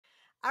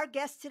Our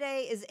guest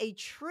today is a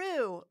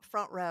true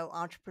front row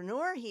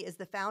entrepreneur. He is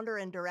the founder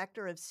and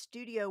director of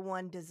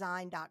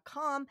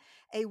Studio1Design.com,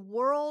 a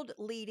world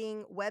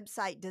leading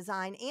website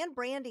design and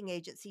branding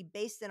agency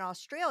based in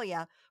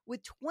Australia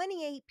with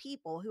 28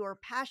 people who are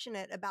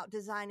passionate about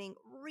designing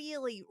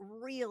really,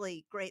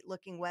 really great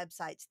looking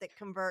websites that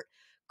convert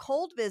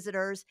cold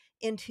visitors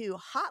into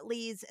hot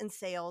leads and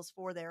sales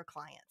for their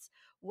clients.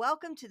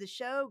 Welcome to the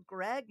show,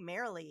 Greg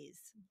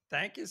Merrilees.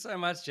 Thank you so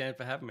much, Jen,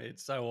 for having me.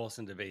 It's so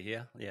awesome to be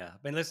here. Yeah,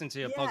 I've been listening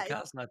to your Yeah,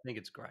 podcast and I think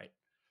it's great.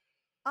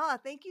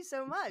 thank you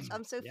so much.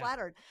 I'm so Yeah,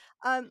 flattered.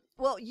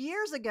 Well,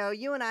 years ago,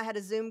 you and I had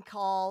a Zoom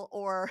call,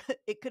 or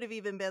it could have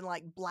even been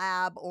like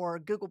Blab or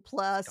Google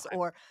Plus, Skype.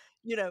 or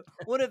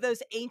one of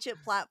those ancient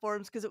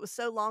platforms because it was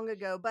so long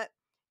ago. But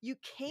you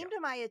came Yeah.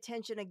 to my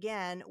attention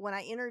again when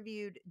I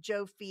interviewed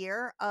Joe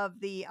of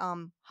the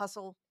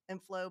Hustle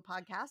and Flow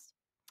podcast.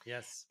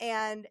 Yes.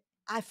 And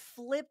I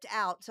flipped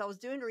out. So I was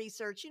doing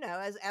research,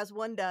 as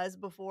one does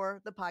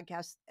before the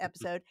podcast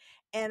episode.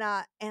 And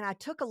I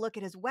took a look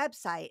at his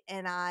website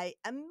and I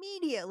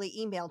immediately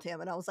emailed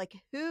him and I was like,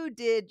 "Who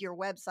did your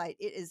website?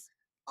 It is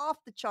off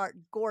the chart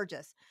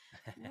gorgeous.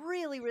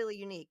 Really, really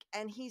unique."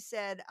 And he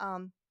said,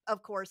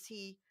 of course,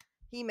 he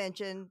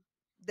mentioned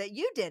that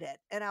you did it.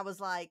 And I was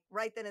like,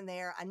 right then and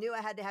there, I knew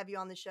I had to have you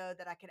on the show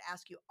that I could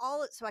ask you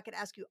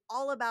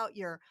all about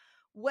your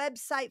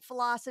website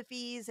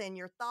philosophies and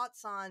your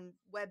thoughts on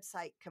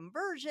website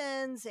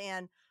conversions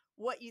and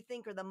what you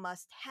think are the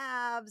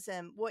must-haves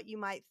and what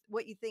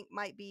you think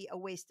might be a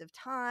waste of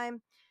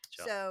time.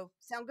 Sure. So,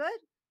 sound good?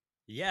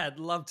 Yeah, I'd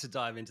love to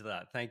dive into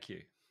that. Thank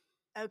you.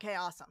 Okay,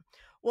 awesome.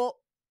 Well,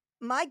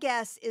 my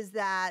guess is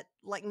that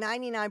like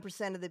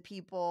 99% of the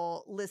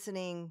people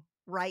listening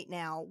right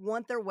now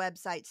want their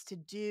websites to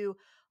do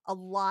a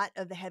lot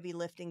of the heavy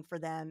lifting for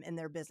them in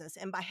their business.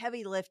 And by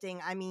heavy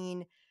lifting, I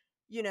mean,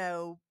 you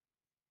know,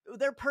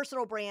 their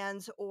personal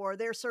brands or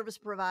their service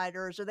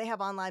providers, or they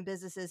have online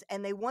businesses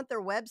and they want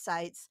their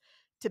websites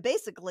to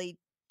basically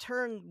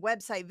turn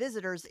website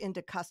visitors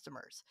into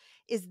customers.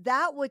 Is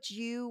that what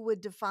you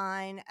would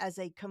define as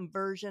a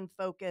conversion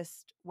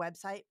focused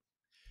website?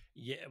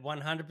 Yeah,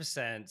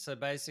 100%. So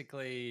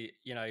basically,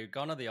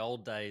 gone are the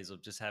old days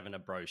of just having a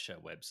brochure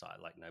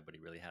website. Like nobody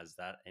really has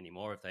that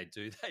anymore. If they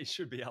do, they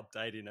should be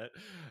updating it.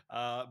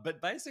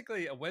 But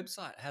basically, a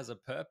website has a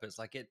purpose.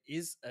 Like it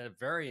is a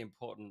very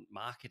important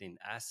marketing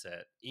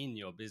asset in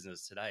your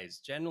business today. It's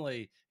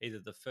generally either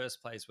the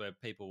first place where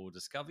people will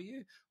discover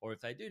you, or if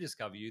they do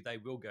discover you, they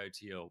will go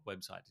to your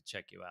website to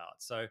check you out.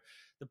 So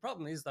the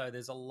problem is, though,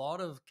 there's a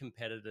lot of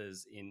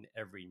competitors in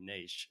every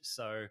niche.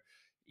 So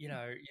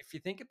if you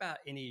think about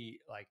any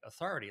like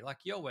authority, like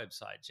your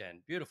website,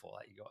 Jen, beautiful.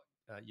 Like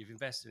you've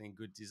invested in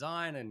good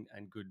design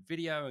and good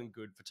video and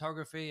good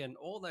photography, and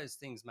all those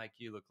things make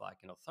you look like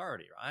an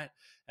authority, right?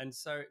 And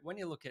so when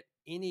you look at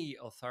any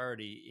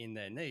authority in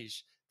their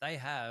niche, they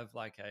have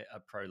like a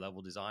pro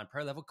level design,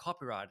 pro level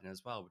copywriting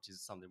as well, which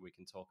is something we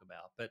can talk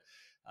about. But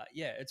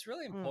yeah, it's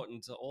really Mm.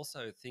 important to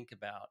also think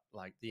about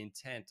like the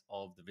intent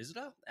of the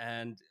visitor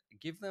and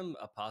give them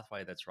a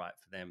pathway that's right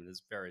for them. And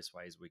there's various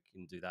ways we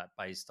can do that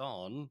based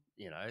on,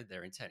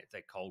 their intent. If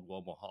they're cold,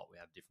 warm, or hot, we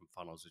have different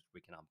funnels which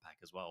we can unpack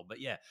as well. But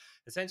yeah,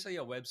 essentially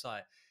your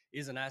website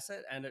is an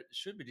asset and it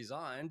should be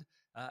designed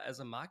as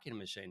a marketing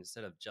machine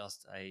instead of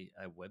just a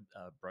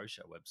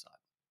brochure website.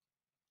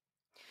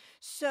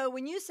 So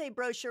when you say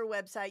brochure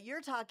website,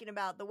 you're talking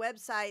about the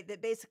website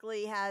that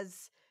basically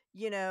has,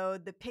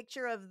 the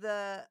picture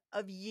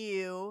of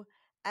you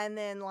and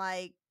then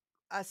like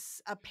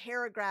a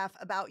paragraph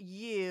about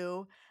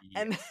you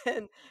and Yes.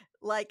 then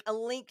like a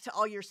link to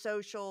all your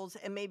socials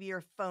and maybe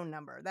your phone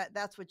number.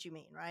 That's what you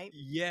mean, right?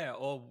 Yeah,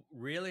 or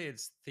really,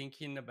 it's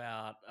thinking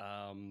about,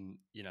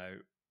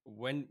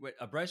 when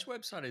a brochure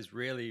website is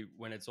really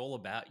when it's all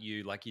about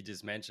you, like you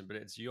just mentioned, but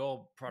it's your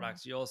Mhm.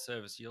 products, your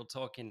service. You're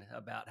talking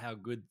about how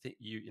good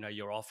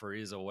your offer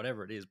is, or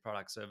whatever it is,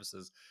 product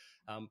services,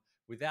 um,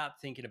 without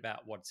thinking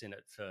about what's in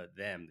it for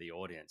them, the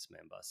audience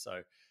member.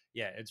 So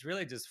yeah, it's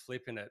really just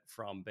flipping it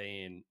from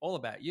being all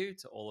about you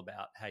to all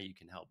about how you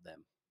can help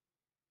them.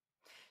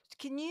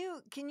 Can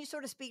you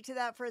sort of speak to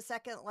that for a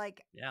second,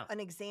 like Yeah. an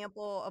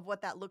example of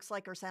what that looks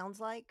like or sounds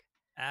like?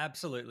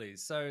 Absolutely.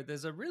 So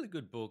there's a really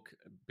good book,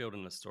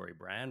 Building a Story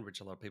Brand,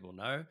 which a lot of people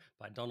know,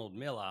 by Donald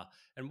Miller.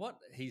 And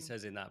what he Mm.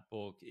 says in that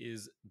book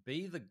is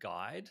be the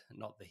guide,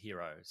 not the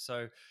hero.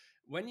 So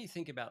when you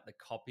think about the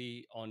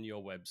copy on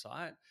your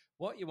website,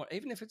 what you want,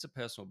 even if it's a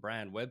personal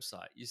brand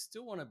website, you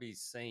still want to be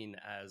seen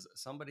as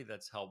somebody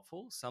that's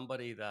helpful,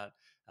 somebody that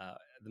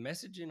the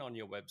messaging on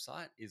your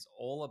website is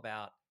all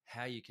about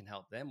how you can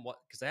help them, what,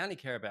 because they only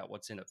care about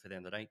what's in it for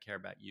them. They don't care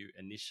about you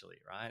initially,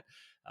 right?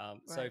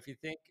 So Right. if you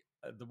think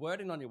the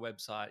wording on your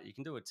website, you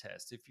can do a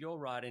test. If you're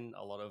writing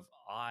a lot of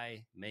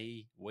I,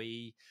 me,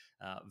 we,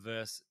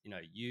 versus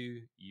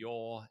you,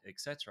 your,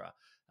 etc.,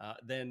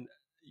 then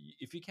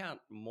if you count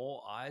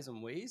more I's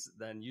and we's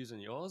than U's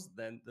and yours,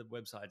 then the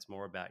website's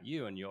more about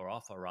you and your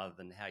offer rather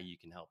than how you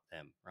can help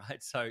them,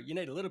 right? So you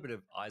need a little bit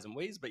of I's and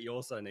we's, but you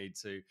also need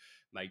to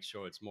make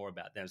sure it's more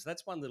about them. So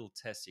that's one little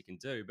test you can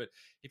do. But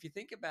if you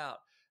think about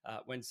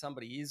when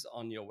somebody is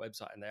on your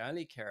website and they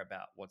only care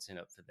about what's in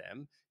it for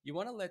them, you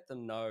want to let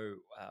them know,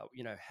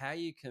 how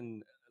you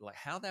can, like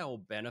how they will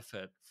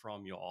benefit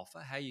from your offer,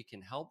 how you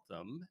can help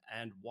them,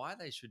 and why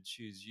they should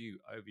choose you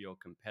over your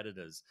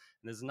competitors.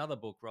 And there's another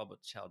book, Robert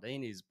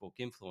Cialdini's book,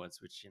 Influence,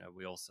 which,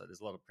 we also,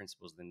 there's a lot of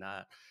principles in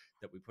that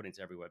we put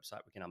into every website.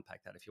 We can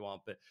unpack that if you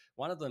want. But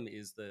one of them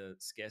is the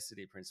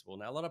scarcity principle.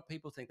 Now, a lot of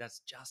people think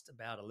that's just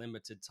about a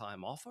limited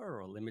time offer or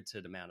a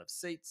limited amount of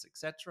seats,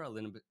 etc.,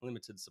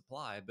 limited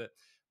supply. But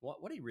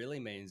what he really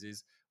means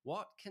is,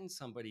 what can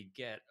somebody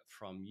get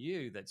from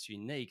you that's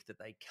unique that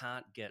they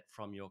can't get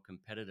from your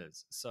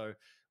competitors? So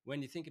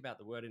when you think about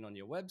the wording on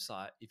your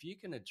website, if you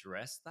can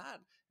address that,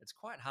 it's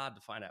quite hard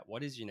to find out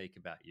what is unique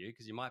about you,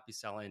 because you might be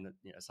selling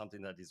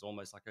something that is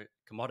almost like a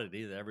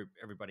commodity that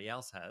everybody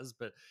else has.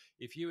 But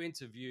if you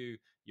interview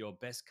your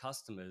best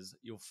customers,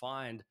 you'll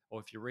find, or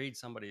if you read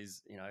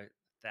somebody's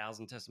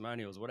 1,000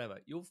 testimonials, whatever,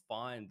 you'll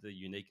find the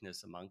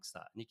uniqueness amongst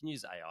that. And you can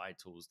use AI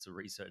tools to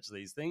research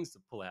these things to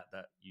pull out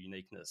that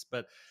uniqueness.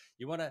 But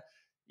you want to,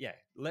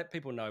 let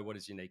people know what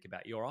is unique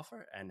about your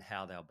offer and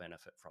how they'll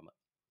benefit from it.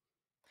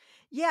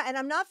 Yeah, and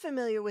I'm not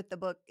familiar with the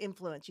book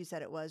Influence, you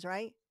said it was,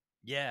 right?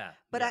 Yeah,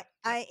 But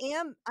yeah,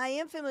 yeah, I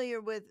am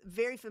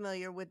very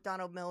familiar with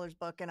Donald Miller's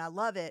book, and I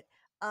love it.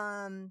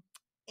 Um,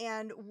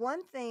 and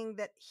one thing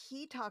that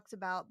he talks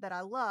about that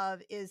I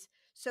love is,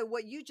 so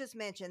what you just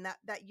mentioned,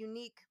 that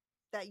unique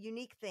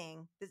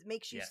thing that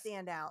makes you yes,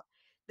 stand out.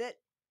 That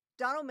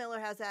Donald Miller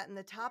has that in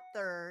the top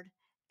third,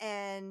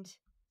 and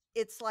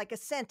it's like a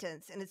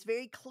sentence, and it's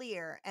very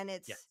clear, and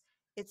yes.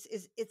 it's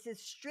as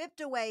stripped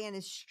away and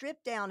as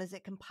stripped down as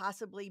it can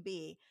possibly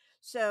be.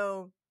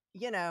 So,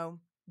 you know,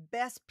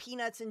 best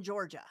peanuts in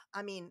Georgia.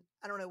 I mean,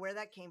 I don't know where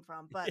that came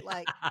from, but Yeah,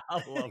 like,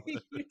 I love you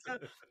it. know,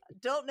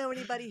 don't know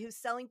anybody who's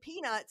selling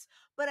peanuts,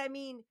 but I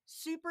mean,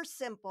 super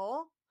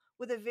simple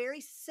with a very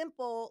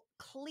simple,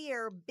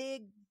 clear,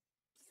 big,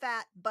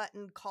 fat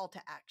button call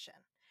to action.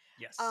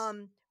 Yes.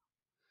 Um,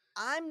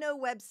 I'm no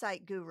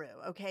website guru,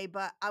 okay,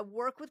 but I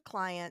work with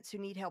clients who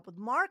need help with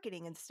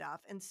marketing and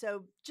stuff. And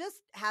so just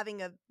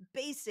having a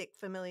basic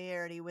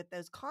familiarity with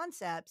those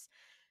concepts,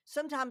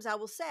 sometimes I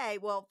will say,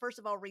 well, first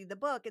of all, read the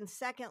book. And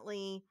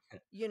secondly,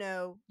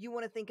 you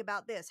want to think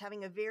about this,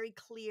 having a very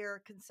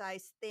clear,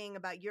 concise thing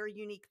about your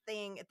unique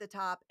thing at the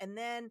top. And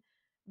then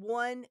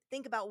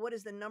think about what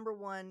is the number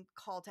one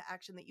call to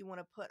action that you want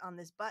to put on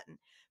this button.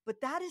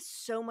 But that is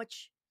so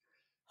much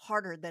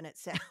harder than it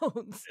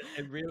sounds.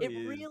 It It really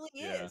is. really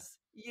Yeah. is.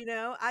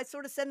 I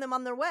sort of send them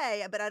on their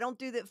way, but I don't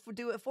do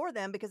it for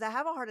them because I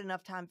have a hard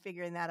enough time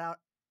figuring that out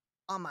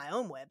on my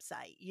own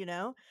website.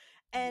 Yeah.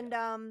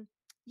 And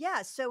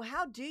yeah, so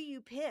how do you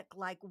pick,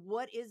 like,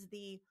 what is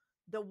the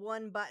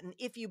one button,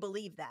 if you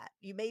believe that?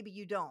 Maybe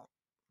you don't.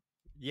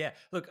 Yeah.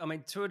 Look, I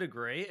mean, to a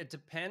degree, it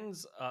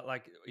depends.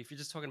 Like, if you're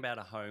just talking about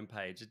a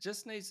homepage, it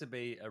just needs to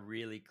be a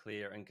really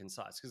clear and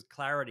concise, because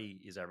clarity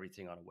is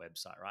everything on a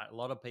website, right? A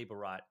lot of people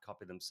write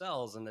copy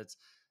themselves, and it's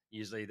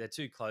usually they're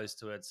too close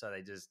to it. So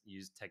they just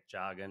use tech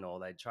jargon, or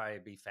they try to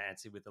be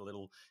fancy with a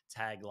little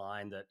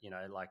tagline that,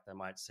 like they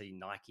might see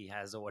Nike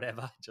has or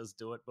whatever, just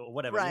do it, but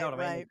whatever, you know Right, what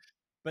I mean? right.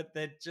 But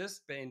they're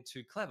just being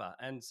too clever.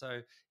 And so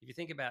if you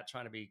think about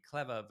trying to be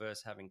clever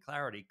versus having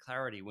clarity,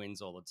 clarity wins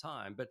all the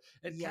time. But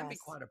it can be Yes.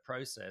 quite a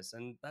process.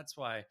 And that's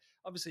why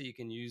obviously you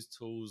can use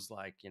tools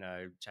like,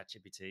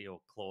 ChatGPT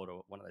or Claude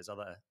or one of those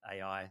other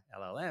AI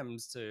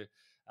LLMs to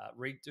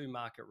do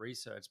market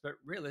research. But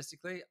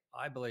realistically,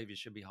 I believe you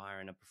should be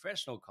hiring a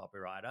professional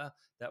copywriter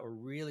that will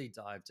really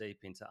dive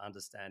deep into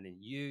understanding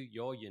you,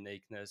 your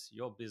uniqueness,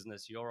 your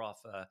business, your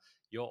offer,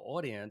 your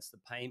audience,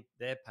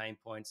 their pain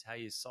points, how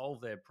you solve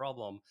their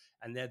problem.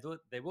 And there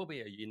will be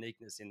a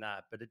uniqueness in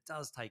that, but it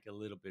does take a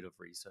little bit of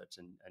research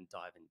and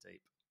diving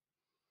deep.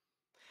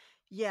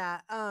 Yeah,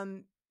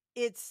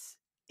 it's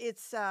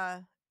it's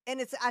and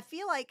it's I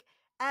feel like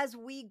as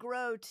we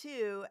grow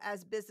too,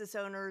 as business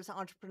owners,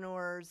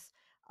 entrepreneurs,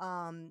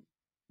 um,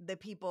 the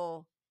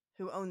people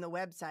who own the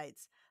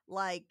websites,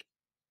 like,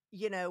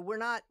 we're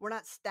not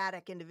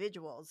static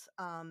individuals.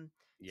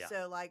 Yeah.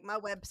 So like my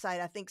website,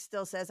 I think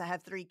still says I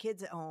have 3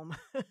 kids at home.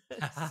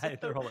 So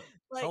They're all at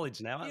like, college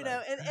now, aren't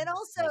they? and Yeah.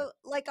 also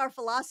like our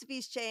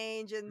philosophies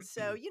change. And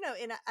so,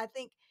 and I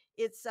think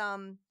it's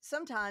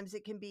sometimes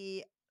it can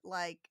be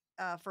like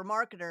for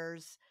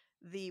marketers,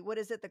 what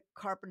is it, the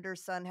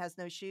carpenter's son has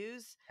no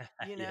shoes,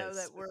 Yes.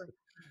 that we're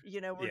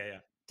Yeah. Yeah.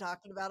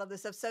 talking about all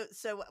this stuff.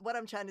 So what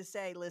I'm trying to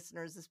say,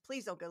 listeners, is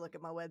please don't go look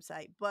at my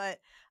website. But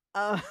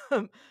um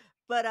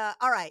but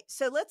all right,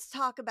 so let's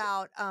talk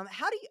about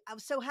how do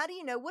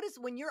you know what is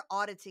when you're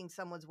auditing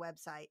someone's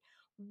website,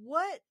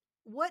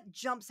 what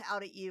jumps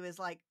out at you is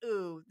like,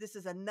 ooh, this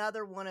is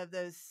another one of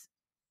those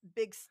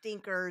big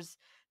stinkers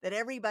that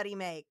everybody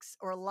makes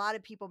or a lot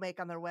of people make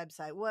on their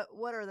website.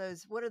 What are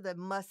those? What are the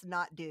must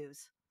not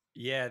do's?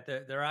 Yeah,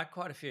 there are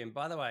quite a few. And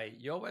by the way,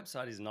 your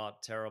website is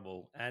not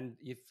terrible. And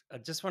if I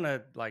just want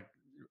to like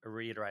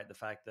reiterate the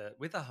fact that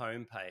with a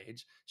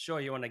homepage, sure,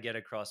 you want to get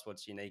across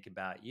what's unique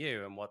about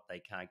you and what they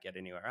can't get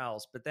anywhere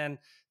else. But then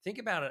think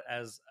about it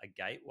as a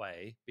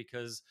gateway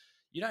because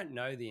you don't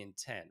know the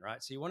intent,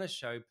 right? So you want to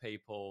show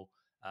people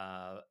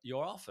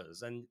your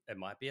offers, and it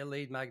might be a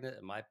lead magnet,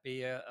 it might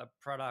be a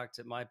product,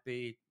 it might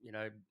be, you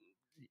know,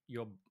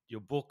 your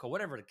your book or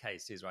whatever the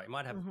case is, right? You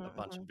might have Hmm. a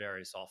bunch Hmm. of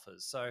various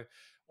offers. So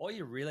all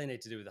you really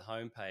need to do with the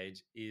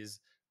homepage is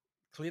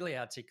clearly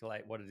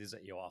articulate what it is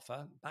that you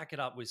offer, back it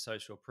up with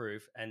social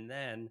proof, and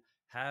then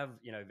have,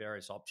 you know,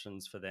 various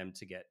options for them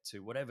to get to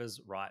whatever's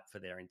right for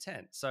their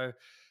intent. So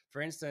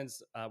for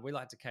instance, we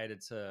like to cater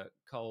to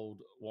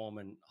cold, warm,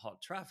 and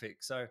hot traffic.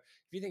 So if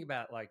you think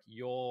about like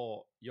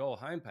your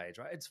homepage,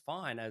 right, it's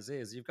fine as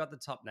is. You've got the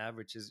top nav,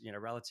 which is, you know,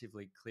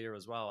 relatively clear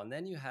as well, and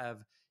then you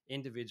have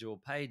individual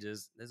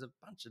pages. There's a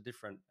bunch of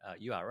different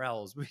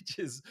URLs, which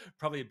is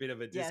probably a bit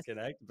of a Yes.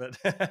 disconnect, but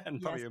and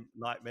Yes. probably a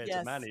nightmare to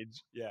Yes.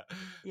 manage. Yeah,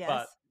 but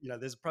Yes. you know,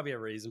 there's probably a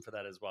reason for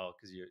that as well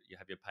because you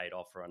have your paid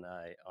offer on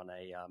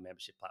a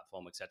membership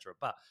platform, etc.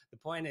 But the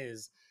point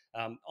is,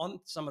 on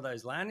some of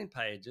those landing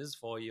pages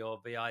for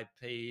your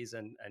VIPs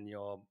and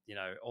your, you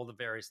know, all the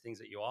various things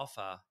that you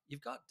offer,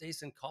 you've got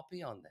decent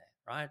copy on there,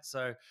 right?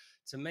 So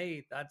to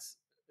me,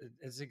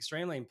 it's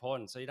extremely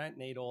important. So you don't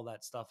need all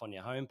that stuff on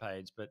your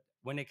homepage, but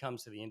when it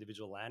comes to the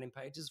individual landing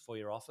pages for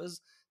your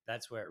offers,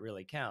 that's where it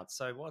really counts.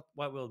 So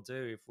what we'll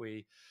do if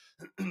we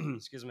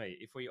excuse me,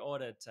 if we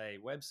audit a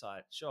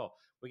website, sure,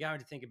 we're going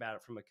to think about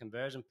it from a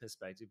conversion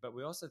perspective, but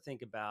we also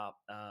think about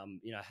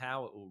you know,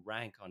 how it will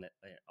rank on it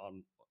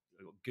on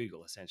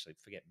Google, essentially.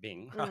 Forget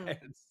Bing, Mm, right?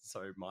 It's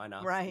so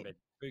minor right. compared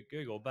to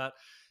Google, but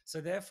so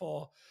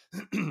therefore,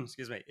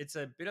 excuse me, it's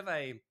a bit of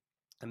a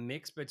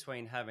mix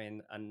between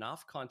having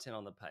enough content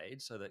on the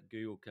page so that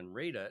Google can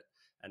read it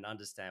and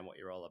understand what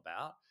you're all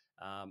about,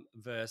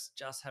 versus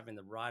just having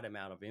the right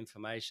amount of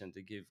information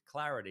to give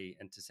clarity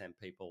and to send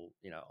people,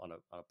 you know, on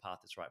a path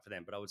that's right for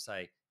them. But I would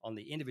say on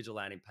the individual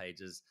landing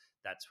pages,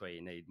 that's where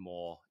you need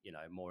more, you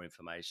know, more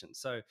information.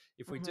 So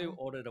if we do Hmm.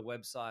 audit a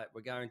website,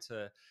 we're going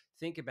to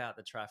think about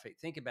the traffic,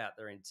 think about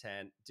their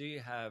intent. Do you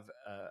have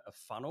a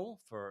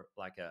funnel for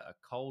like a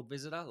cold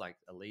visitor, like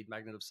a lead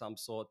magnet of some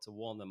sort to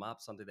warm them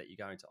up, something that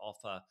you're going to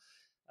offer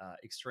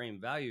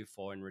extreme value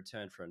for in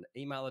return for an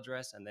email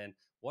address? And then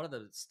what are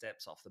the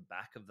steps off the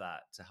back of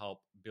that to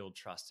help build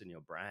trust in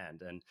your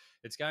brand? And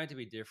it's going to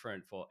be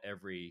different for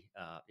every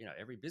you know,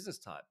 every business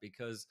type,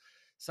 because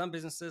some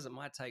businesses, it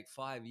might take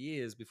 5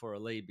 years before a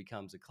lead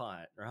becomes a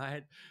client,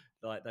 right?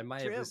 Like they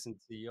may have True. listened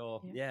to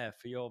your, Yeah. yeah,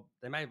 for your,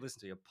 they may have listened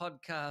to your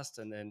podcast,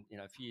 and then, you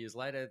know, a few years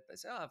later they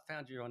say, oh, I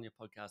found you on your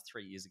podcast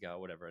 3 years ago or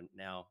whatever, and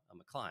now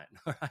I'm a client.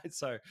 All right.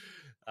 So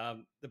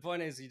the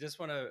point is, you just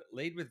want to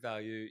lead with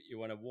value. You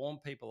want to warm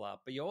people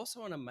up, but you also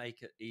want to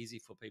make it easy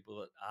for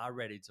people that are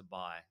ready to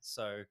buy.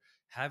 So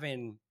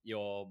having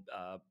your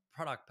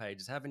product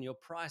pages, having your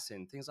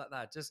pricing, things like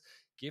that, just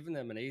giving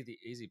them an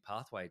easy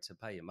pathway to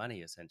pay your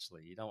money.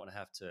 Essentially, you don't want to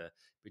have to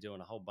be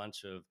doing a whole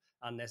bunch of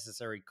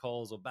unnecessary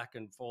calls or back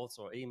and forths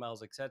or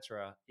emails,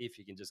 etc. If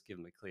you can just give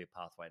them a clear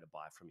pathway to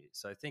buy from you.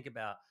 So think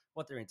about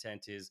what their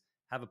intent is.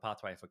 Have a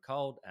pathway for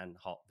cold and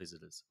hot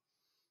visitors.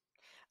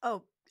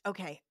 Oh,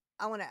 okay.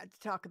 I want to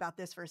talk about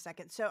this for a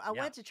second. So I Yeah.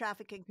 went to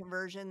traffic and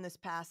conversion this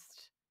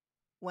past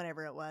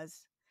whenever it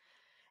was,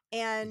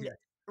 and Yeah.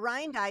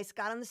 Ryan Dice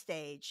got on the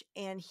stage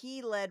and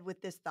he led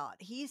with this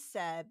thought. He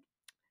said,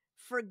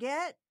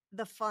 forget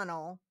the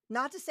funnel.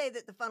 Not to say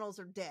that the funnels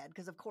are dead,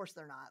 because of course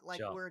they're not. Like,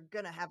 Sure. we're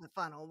going to have a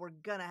funnel, we're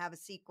going to have a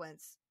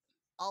sequence,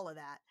 all of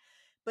that.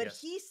 But Yes.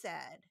 he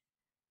said,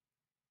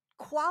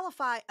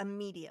 qualify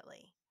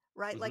immediately,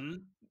 right? Like,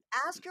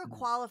 Mm-hmm. ask your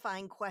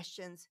qualifying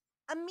questions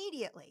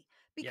immediately,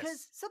 because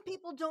Yes. some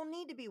people don't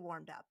need to be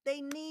warmed up.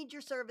 They need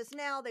your service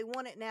now. They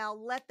want it now.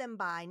 Let them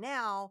buy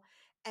now,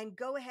 and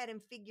go ahead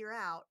and figure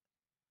out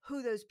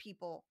who those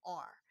people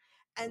are.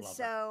 And Love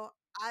that. so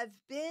I've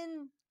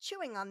been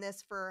chewing on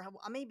this for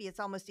maybe it's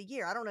almost a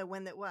year. I don't know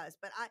when that was,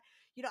 but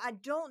I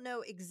don't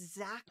know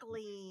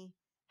exactly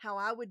how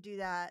I would do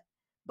that.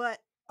 But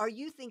are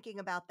you thinking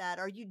about that?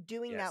 Are you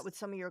doing that Yes. with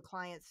some of your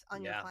clients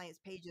on your Yeah. clients'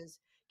 pages?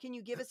 Can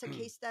you give us a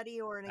case study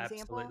or an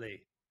example?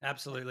 Absolutely.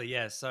 Absolutely.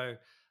 Yeah. So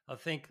I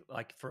think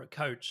like for a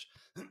coach,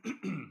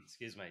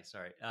 excuse me,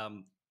 sorry.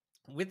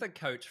 With a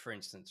coach, for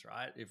instance,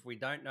 right? If we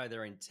don't know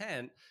their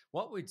intent,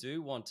 what we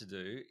do want to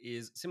do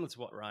is similar to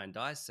what Ryan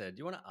Dice said.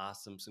 You want to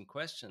ask them some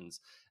questions.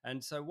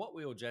 And so what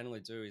we will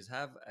generally do is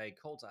have a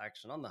call to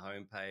action on the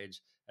homepage,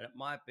 and it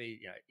might be,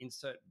 you know,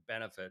 insert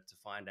benefit to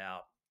find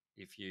out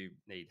if you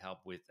need help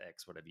with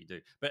X, whatever you do.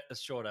 But a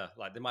shorter,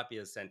 like there might be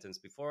a sentence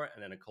before it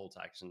and then a call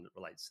to action that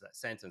relates to that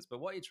sentence. But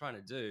what you're trying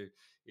to do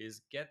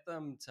is get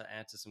them to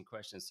answer some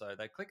questions. So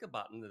they click a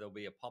button, there'll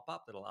be a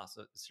pop-up that'll ask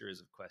a series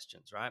of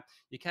questions, right?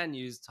 You can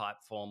use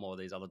Typeform or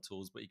these other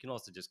tools, but you can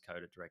also just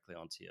code it directly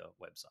onto your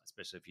website,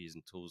 especially if you're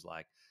using tools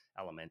like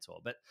Elementor.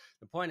 But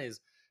the point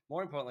is,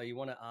 more importantly, you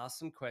want to ask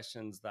some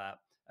questions that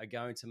are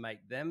going to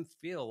make them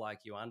feel like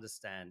you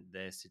understand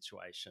their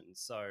situation.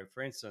 So,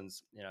 for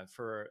instance,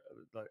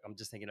 I'm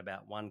just thinking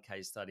about one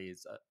case study.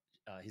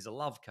 He's a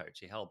love coach.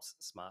 He helps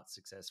smart,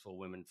 successful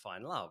women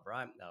find love,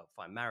 right?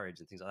 Find marriage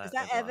and things like Is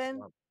that. that Live after Evan?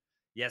 love.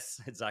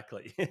 Yes,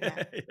 exactly.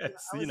 Yeah.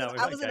 Yes, you know him.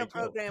 I was in Okay, a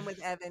cool. program with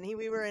Evan.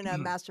 We were in a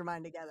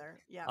mastermind together.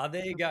 Yeah. Oh,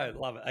 there you Okay. go.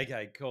 Love it.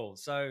 Okay, cool.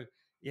 So,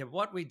 yeah,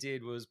 what we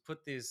did was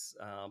put this,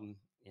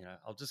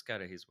 I'll just go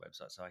to his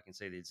website so I can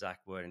see the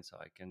exact wording so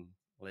I can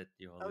let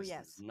your Oh,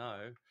 listeners yes.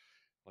 know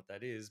what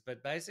that is.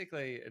 But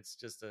basically, it's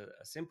just a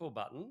simple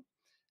button.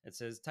 It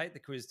says, take the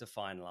quiz to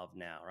find love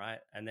now, right?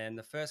 And then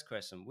the first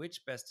question,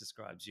 which best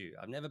describes you?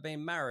 I've never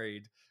been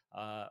married,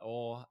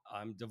 or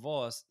I'm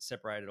divorced,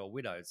 separated, or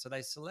widowed. So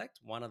they select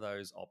one of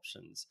those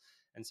options.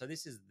 And so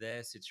this is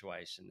their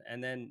situation.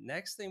 And then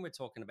next thing, we're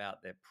talking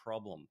about their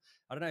problem.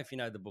 I don't know if you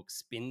know the book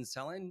Spin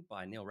Selling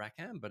by Neil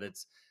Rackham, but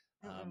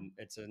Mm-mm.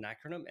 it's an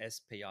acronym,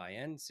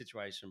 SPIN,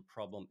 situation,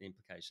 problem,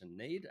 implication,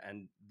 need.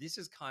 And this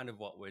is kind of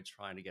what we're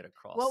trying to get What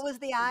across. was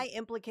the I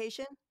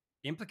implication?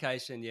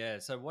 Implication, yeah.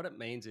 So what it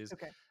means is,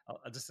 Okay.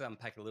 I'll just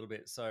unpack a little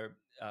bit. So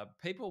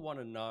people want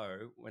to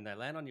know when they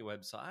land on your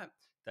website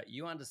that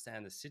you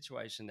understand the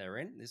situation they're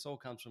in. This all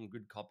comes from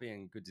good copy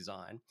and good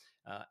design,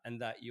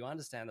 and that you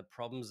understand the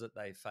problems that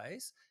they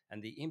face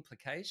and the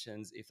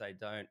implications if they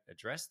don't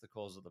address the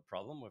cause of the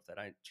problem or if they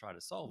don't try to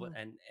solve it.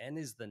 Mm. And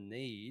is the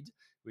need,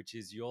 which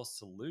is your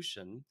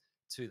solution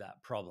to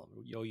that problem,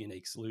 your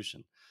unique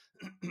solution.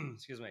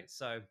 Excuse me.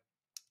 So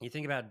you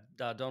think about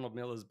Donald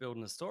Miller's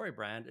Building a Story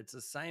brand, it's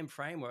the same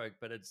framework,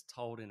 but it's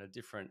told in a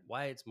different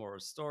way. It's more a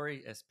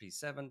story,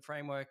 SP7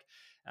 framework.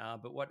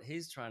 But what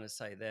he's trying to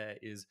say there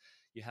is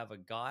you have a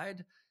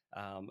guide.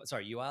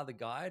 You are the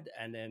guide,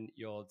 and then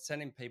you're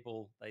sending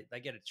people, they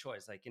get a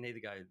choice. They can either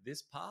go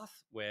this path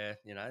where,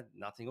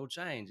 nothing will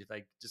change if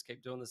they just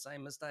keep doing the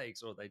same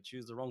mistakes or they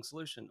choose the wrong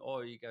solution,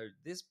 or you go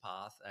this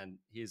path and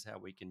here's how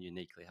we can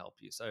uniquely help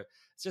you. So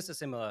it's just a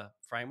similar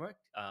framework.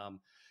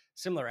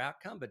 Similar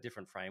outcome, but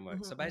different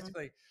framework. So Mm-hmm, mm-hmm.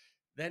 basically,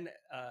 then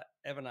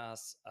Evan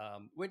asks,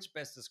 which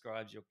best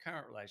describes your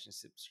current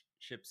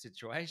relationship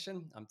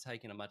situation? I'm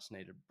taking a much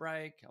needed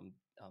break. I'm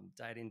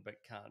dating, but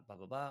can't, blah,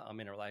 blah, blah. I'm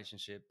in a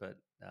relationship, but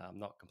I'm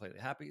not completely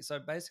happy. So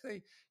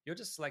basically, you're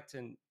just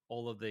selecting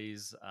all of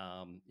these,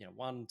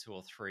 1, 2,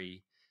 or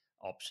 3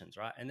 options,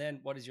 right? And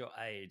then what is your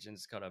age? And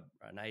it's got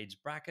an age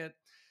bracket.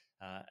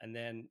 And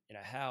then,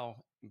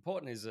 how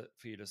important is it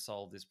for you to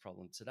solve this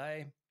problem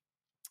today?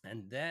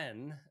 And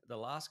then the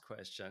last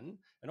question,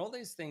 and all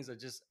these things are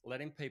just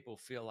letting people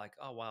feel like,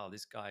 oh, wow,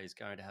 this guy is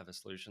going to have a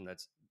solution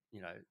that's,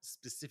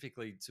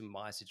 specifically to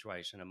my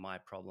situation and my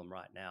problem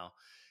right now.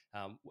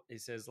 He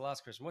says, the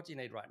last question, what do you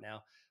need right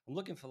now? I'm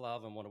looking for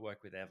love and want to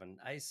work with Evan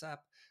ASAP.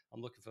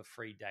 I'm looking for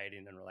free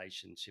dating and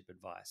relationship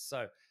advice.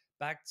 So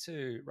back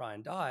to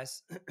Ryan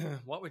Deiss,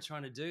 what we're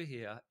trying to do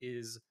here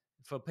is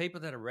for people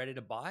that are ready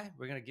to buy,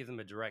 we're going to give them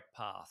a direct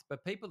path.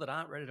 But people that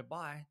aren't ready to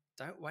buy,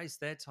 don't waste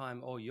their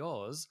time or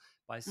yours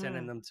by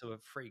sending Mm. them to a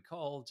free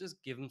call.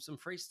 Just give them some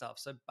free stuff.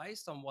 So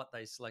based on what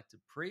they selected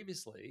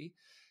previously,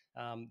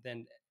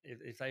 then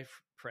if they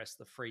press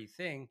the free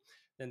thing,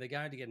 then they're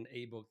going to get an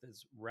ebook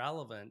that's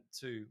relevant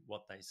to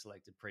what they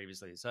selected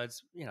previously. So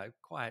it's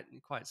quite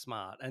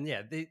smart. And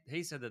yeah,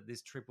 he said that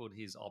this tripled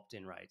his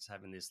opt-in rates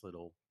having this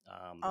little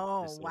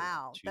Oh,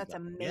 wow. That's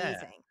tuber. Yeah,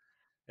 amazing.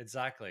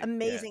 exactly. Yeah.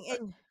 Amazing. So,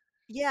 And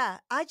yeah,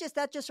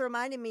 that just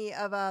reminded me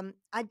of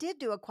I did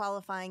do a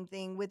qualifying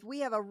thing we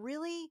have a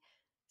really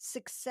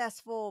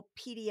successful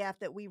PDF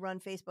that we run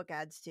Facebook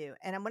ads to.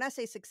 And when I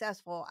say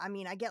successful, I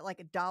mean I get like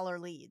 $1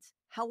 leads.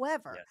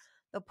 However, yes.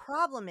 the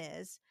problem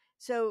is,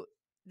 so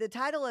the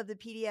title of the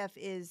PDF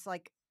is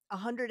like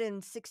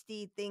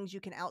 160 things you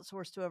can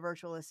outsource to a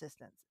virtual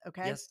assistant.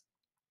 Okay. Yes.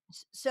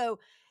 So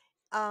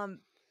um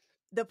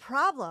the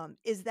problem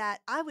is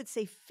that I would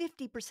say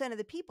 50% of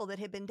the people that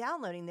have been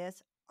downloading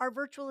this are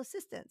virtual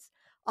assistants.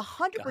 Got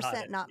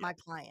 100% it. not my Yeah.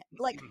 client,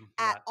 like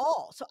at Right.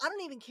 all. So I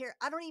don't even care.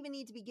 I don't even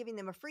need to be giving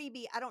them a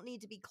freebie. I don't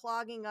need to be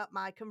clogging up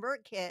my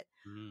convert kit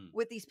Mm.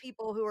 with these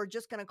people who are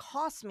just going to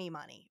cost me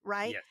money,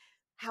 right? Yes.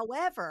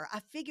 However, I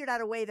figured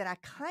out a way that I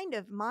kind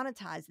of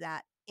monetize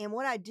that. And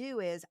what I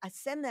do is I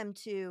send them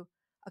to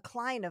a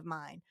client of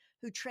mine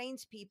who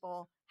trains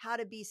people how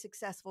to be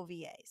successful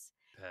VAs.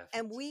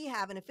 And Perfect. we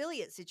have an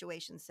affiliate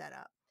situation set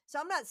up. So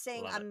I'm not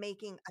saying Love it. I'm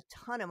making a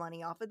ton of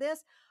money off of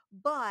this,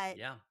 but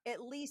Yeah.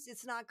 at least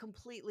it's not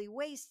completely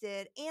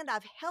wasted. And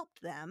I've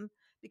helped them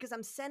because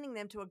I'm sending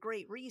them to a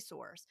great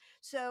resource.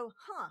 So,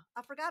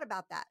 I forgot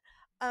about that.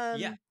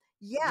 Yeah.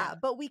 Yeah, Yeah.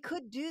 but we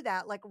could do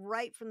that like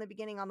right from the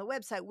beginning on the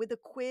website with a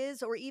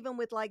quiz or even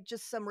with like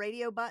just some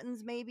radio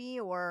buttons maybe,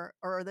 or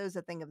are those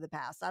a thing of the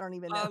past? I don't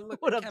even know Look,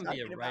 what it I'm can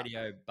be a talking about.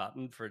 radio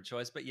button for a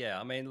choice, but yeah,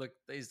 I mean, look,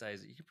 these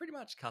days you can pretty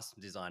much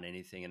custom design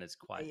anything, and it's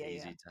quite Yeah, yeah, yeah.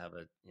 easy to have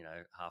a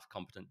half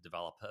competent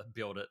developer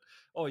build it,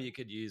 or you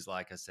could use,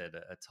 like I said,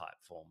 a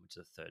Typeform, which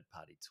is a third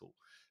party tool.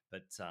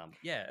 But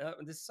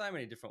there's so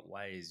many different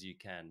ways you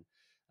can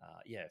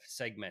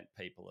segment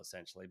people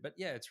essentially. But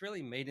yeah, it's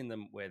really meeting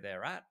them where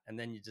they're at, and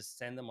then you just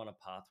send them on a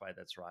pathway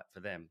that's right for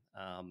them.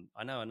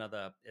 I know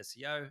another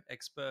SEO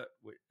expert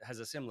has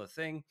a similar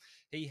thing.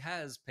 He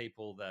has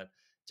people that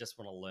just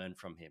want to learn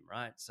from him,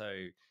 right?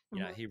 So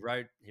Mhm. he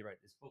wrote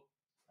this book,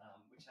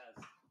 which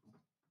has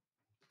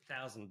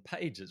 1,000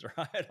 pages,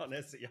 right, on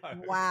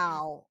SEO.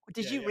 Wow.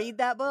 Did Yeah, you yeah. read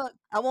that book?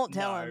 I won't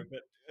tell No, him.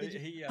 but Did you?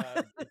 he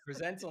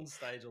presents on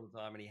stage all the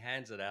time, and he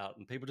hands it out,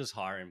 and people just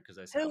hire him because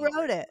they say, "I'm Who not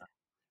wrote reading it? that."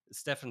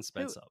 Stefan Who?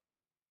 Spencer.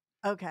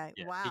 Okay.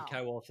 Yeah, he Wow.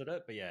 co-authored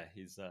it, but yeah,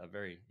 he's I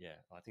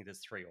think there's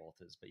 3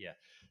 authors, but yeah,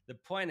 the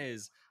point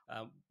is,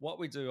 what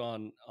we do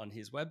on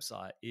his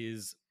website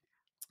is,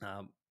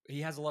 um,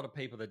 he has a lot of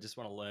people that just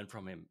want to learn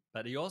from him,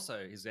 but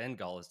his end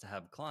goal is to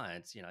have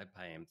clients,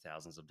 pay him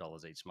thousands of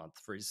dollars each month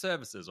for his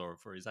services, or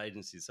for his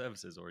agency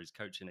services, or his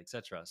coaching,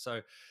 etc.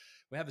 So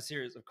we have a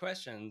series of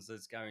questions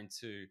that's going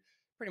to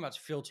pretty much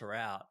filter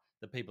out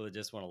the people that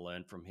just want to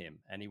learn from him,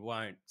 and he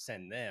won't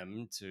send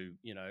them to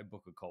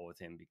book a call with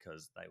him,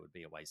 because they would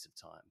be a waste of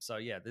time. So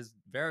yeah, there's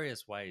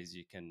various ways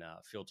you can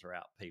filter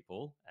out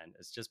people, and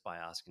it's just by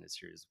asking a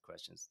series of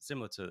questions,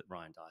 similar to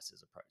Ryan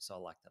Deiss's approach. So I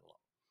like that a lot.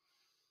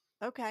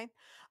 Okay.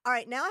 All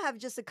right. Now I have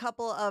just a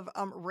couple of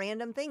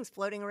random things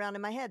floating around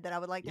in my head that I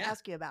would like to Yeah.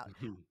 ask you about.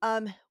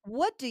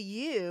 What do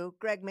you,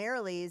 Greg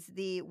Merrilees,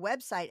 the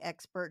website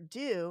expert,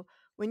 do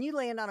when you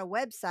land on a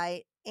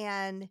website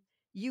and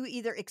you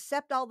either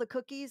accept all the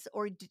cookies,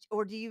 or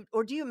do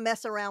you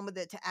mess around with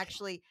it to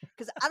actually?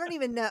 Because I don't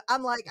even know.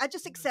 I'm like, I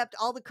just accept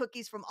all the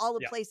cookies from all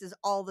the Yeah. places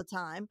all the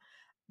time.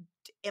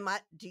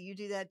 Do you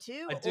do that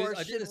too, I do. or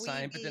I do should the we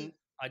same, but be? then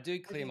I do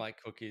clear Okay. my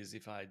cookies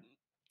if I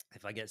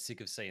get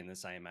sick of seeing the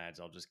same ads.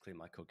 I'll just clear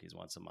my cookies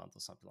once a month or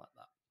something like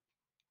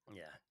that.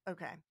 Yeah,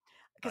 Okay.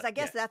 Because but I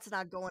yeah, guess that's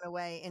not going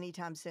away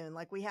anytime soon.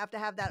 Like, we have to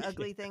have that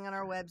ugly thing on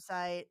our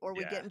website, or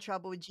we yeah. get in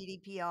trouble with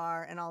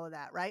GDPR and all of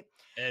that, right?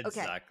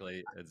 Okay.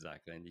 Exactly,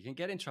 exactly. And you can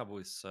get in trouble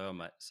with so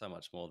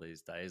much more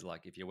these days.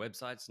 Like if your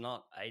website's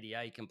not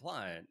ADA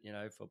compliant,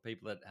 for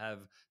people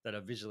that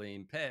are visually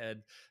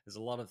impaired, there's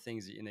a lot of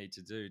things that you need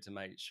to do to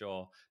make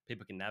sure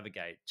people can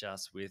navigate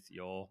just with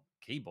your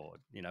keyboard,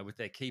 with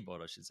their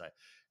keyboard, I should say.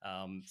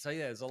 So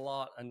yeah, there's a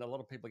lot, and a lot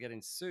of people are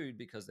getting sued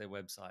because their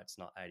website's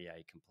not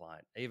ADA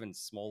compliant, even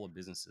smaller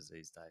businesses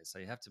these days. So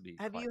you have to be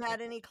Have quite you had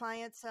careful. any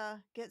clients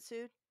get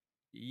sued?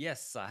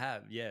 Yes, I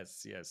have.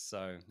 Yes, yes.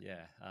 So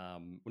yeah,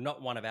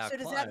 not one of our So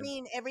does that clients.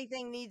 mean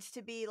everything needs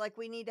to be like,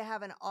 we need to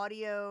have an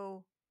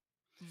audio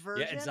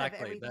Yeah, version of exactly.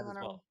 That everything as on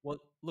our? well.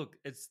 Well, look,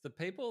 it's the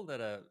people that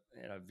are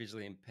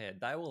visually impaired.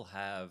 They will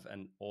have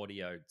an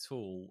audio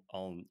tool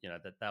on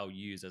that they'll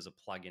use as a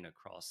plugin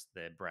across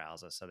their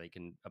browser, so they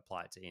can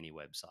apply it to any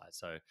website.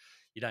 So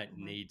you don't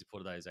Mhm. need to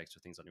put those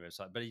extra things on your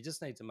website, but you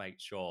just need to make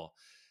sure.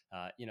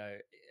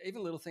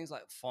 Even little things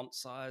like font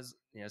size.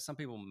 Some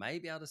people may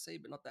be able to see,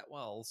 but not that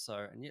well.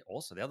 So, and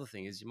also the other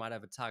thing is, you might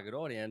have a target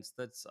audience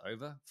that's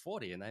over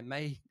 40, and they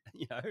may,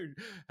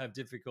 have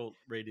difficult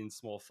reading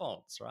small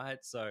fonts, right?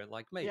 So,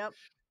 like me, Yep.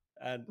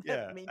 and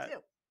yeah, Me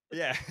too.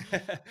 yeah.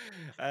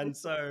 And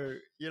so,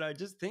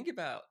 just think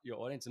about your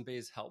audience and be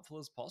as helpful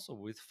as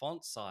possible with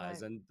font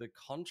size Right. and the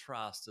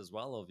contrast as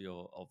well of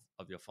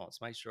your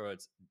fonts. Make sure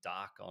it's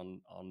dark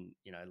on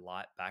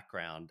light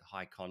background,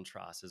 high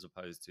contrast, as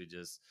opposed to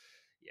just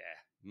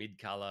mid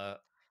color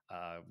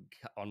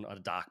on a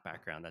dark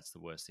background. That's the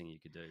worst thing you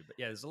could do. But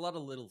yeah, there's a lot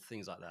of little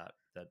things like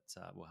that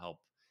will help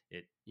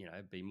it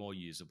be more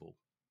usable.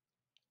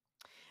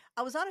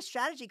 I was on a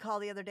strategy call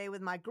the other day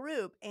with my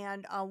group,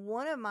 and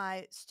one of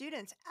my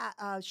students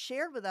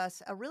shared with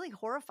us a really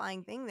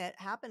horrifying thing that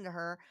happened to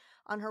her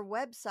on her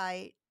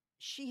website.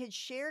 She had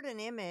shared an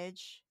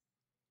image.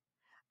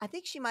 I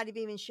think she might have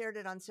even shared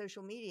it on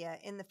social media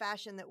in the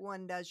fashion that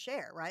one does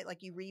share, right?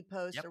 Like, you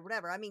repost Yep. or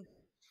whatever. I mean,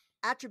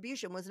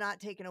 attribution was not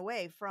taken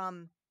away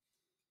from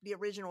the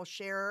original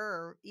sharer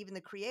or even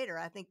the creator.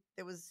 I think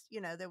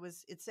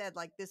it said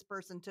like, this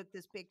person took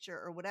this picture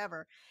or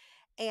whatever.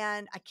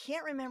 And I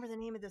can't remember the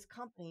name of this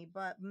company,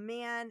 but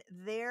man,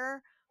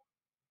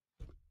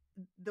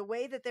 the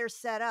way that they're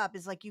set up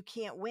is like, you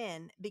can't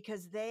win,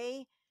 because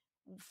they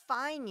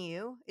fine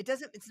you.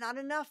 It's not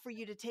enough for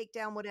you to take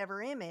down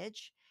whatever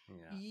image.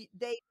 Yeah.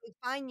 They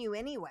fine you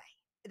anyway.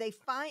 They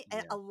fine a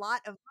Yeah.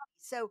 lot of money.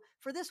 So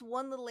for this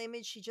one little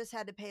image, she just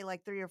had to pay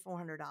like $300 or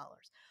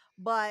 $400.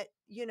 But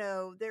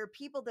there are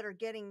people that are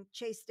getting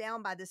chased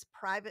down by this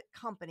private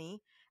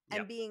company and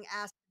Yep. being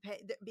asked to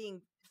pay,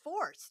 being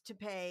forced to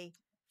pay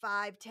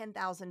 $5,000,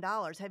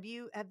 $10,000. Have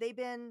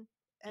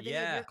any of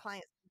Yeah. your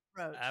clients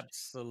been approached?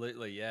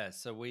 Absolutely, yeah.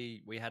 So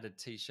we had a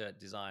t-shirt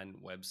design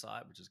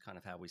website, which is kind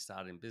of how we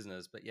started in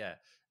business. But yeah,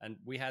 and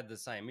we had the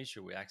same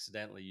issue. We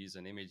accidentally used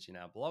an image in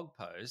our blog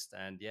post,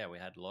 and yeah, we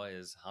had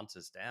lawyers hunt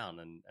us down,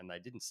 and they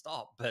didn't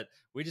stop, but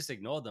we just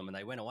ignored them and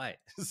they went away.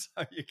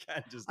 So you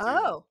can't just do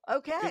that. Oh,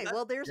 okay. 'Cause that,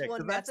 Well, there's yeah, one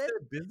because that's method.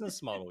 their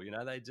business model.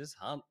 They just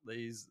hunt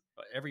these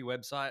every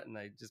website, and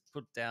they just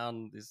put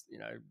down this,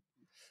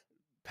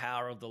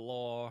 power of the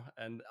law.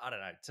 And I don't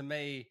know. To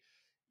me,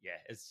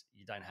 yeah,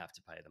 you don't have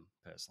to pay them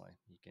personally.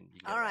 You can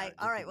get All around right. it.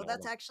 All Just right. Well, ignore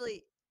that's them.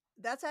 actually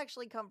That's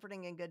actually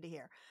comforting and good to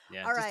hear.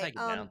 Yeah, All just right. take it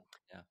down.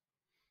 Yeah.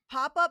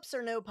 Pop-ups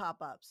or no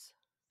pop-ups?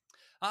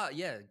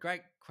 Yeah,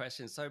 great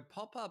question. So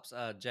pop-ups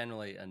are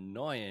generally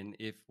annoying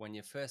if when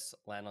you first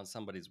land on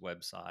somebody's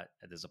website,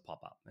 there's a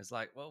pop-up. It's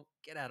like, well,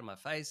 get out of my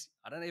face.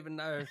 I don't even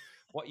know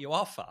what you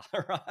offer,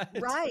 right?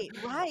 Right,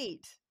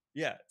 right.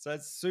 Yeah, so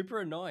it's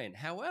super annoying.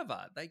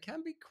 However, they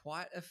can be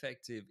quite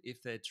effective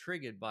if they're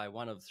triggered by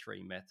one of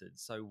three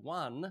methods. So,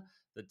 one,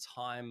 the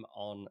time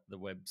on the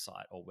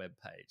website or web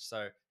page.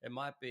 So, it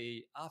might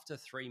be after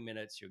 3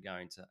 minutes, you're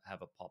going to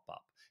have a pop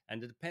up.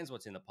 And it depends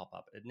what's in the pop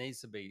up. It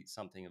needs to be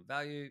something of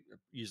value,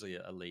 usually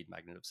a lead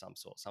magnet of some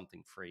sort,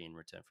 something free in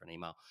return for an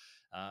email.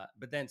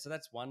 But then, so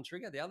that's one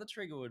trigger. The other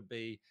trigger would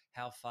be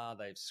how far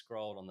they've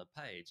scrolled on the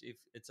page. If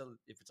it's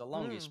a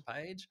longish Mm.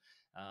 page,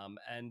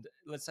 and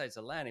let's say it's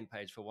a landing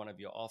page for one of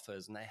your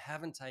offers and they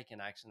haven't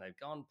taken action. They've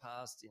gone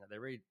past, they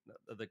read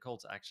the call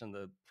to action,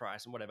 the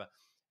price and whatever,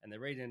 and they're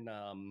reading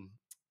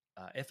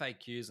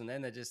FAQs and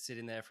then they're just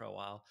sitting there for a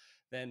while.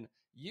 Then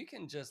you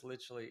can just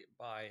literally,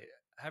 by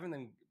having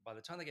them, by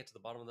the time they get to the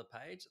bottom of the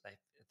page,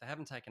 if they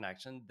haven't taken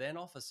action, then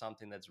offer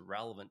something that's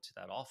relevant to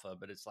that offer,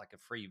 but it's like a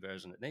free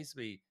version. It needs to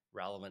be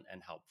relevant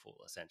and helpful,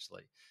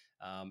 essentially.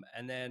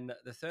 And then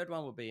the third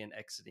one will be an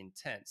exit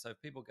intent. So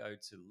if people go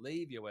to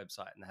leave your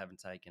website and they haven't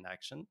taken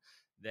action,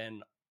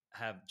 then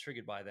have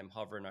triggered by them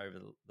hovering over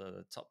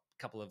the top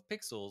couple of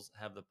pixels,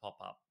 have the pop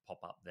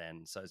up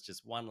then. So it's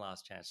just one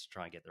last chance to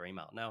try and get their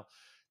email. Now,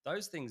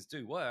 those things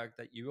do work,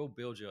 that you will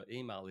build your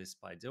email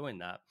list by doing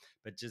that,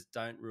 but just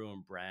don't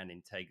ruin brand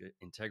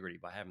integrity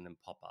by having them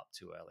pop up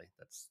too early.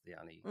 That's the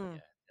only, Mm.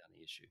 the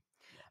only issue.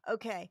 Yeah.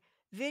 Okay.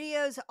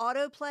 Videos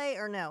autoplay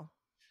or no?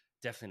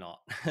 Definitely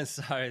not.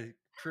 So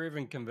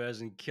proven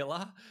conversion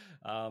killer.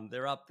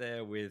 They're up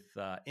there with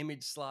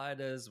image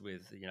sliders,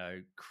 with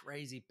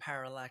crazy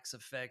parallax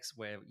effects,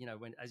 where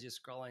when as you're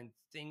scrolling,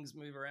 things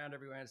move around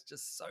everywhere. It's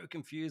just so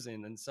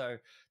confusing. And so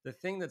the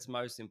thing that's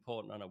most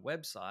important on a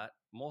website,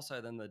 more so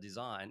than the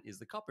design, is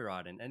the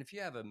copywriting. And if you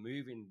have a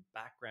moving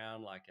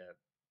background, like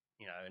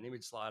an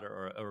image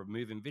slider or a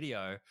moving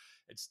video,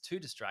 it's too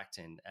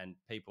distracting, and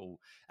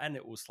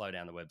it will slow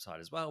down the website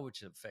as well,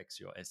 which affects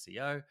your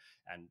SEO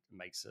and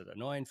makes it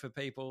annoying for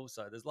people.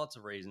 So there's lots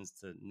of reasons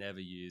to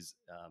never use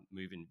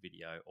moving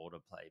video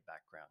autoplay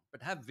background,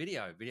 but have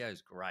video. Video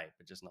is great,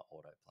 but just not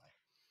autoplay.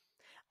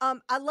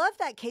 I love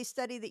that case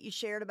study that you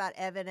shared about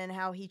Evan and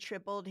how he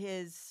tripled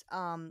his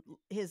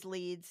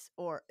leads,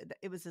 or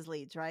it was his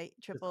leads, right?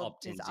 Just Tripled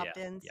his opt-ins, yeah,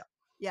 opt-ins. yeah.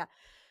 Yeah.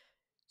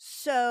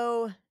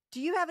 So,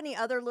 do you have any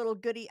other little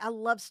goodie? I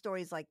love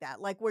stories like that,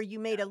 like where you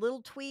made a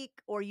little tweak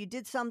or you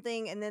did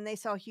something and then they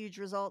saw huge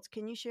results.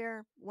 Can you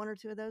share one or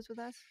two of those with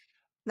us? I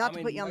Not to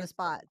put mean, you on the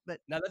spot, but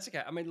no, that's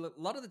okay. I mean,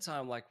 a lot of the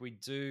time, like we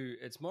do,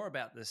 it's more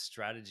about the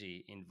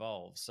strategy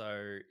involved.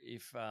 So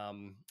if,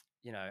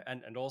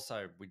 and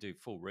also we do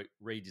full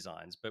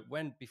redesigns, but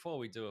before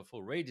we do a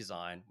full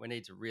redesign, we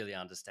need to really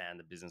understand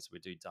the business. We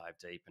do dive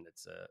deep, and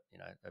it's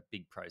a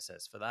big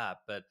process for that.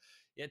 But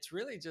it's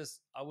really just,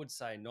 I would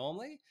say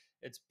normally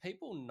it's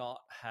people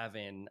not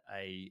having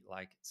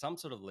some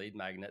sort of lead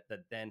magnet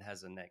that then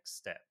has a next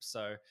step.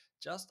 So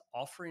just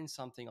offering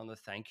something on the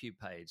thank you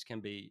page can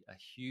be a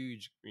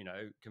huge,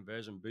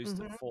 conversion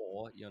booster Mhm.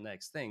 for your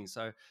next thing.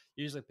 So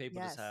usually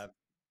people just Yes. have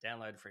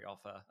download free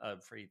offer,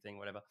 free thing,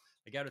 whatever.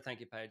 They go to thank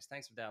you page.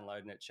 Thanks for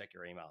downloading it. Check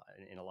your email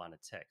in a line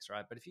of text,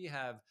 right? But if you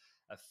have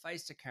a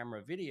face to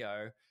camera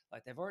video,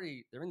 like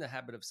they're in the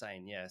habit of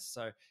saying yes.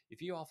 So if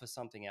you offer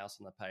something else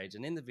on the page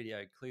and in the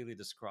video clearly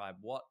describe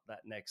what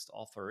that next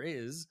offer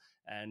is,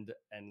 and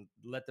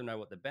let them know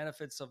what the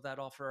benefits of that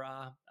offer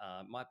are,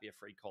 might be a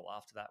free call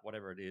after that,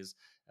 whatever it is.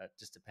 It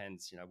just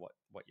depends,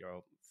 what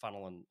your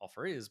funnel and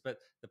offer is. But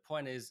the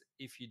point is,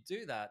 if you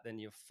do that, then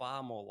you're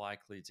far more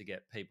likely to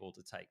get people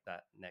to take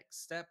that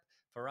next step.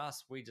 For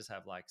us, we just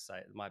have, like, say,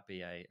 it might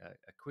be a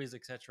quiz,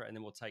 etc., and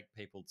then we'll take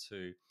people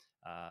to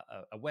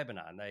a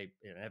webinar, and an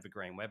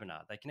evergreen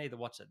webinar. They can either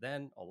watch it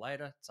then or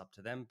later. It's up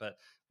to them. But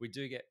we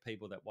do get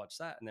people that watch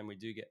that, and then we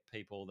do get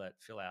people that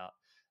fill out,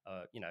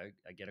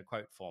 get a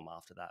quote form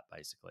after that,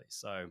 basically.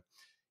 So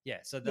yeah,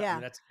 so Yeah.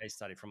 that's a case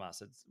study from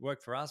us. It's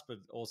worked for us, but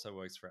also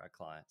works for our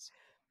clients.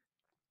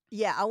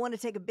 Yeah, I want to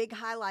take a big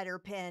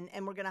highlighter pen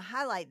and we're going to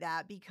highlight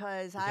that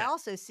because I Okay.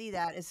 also see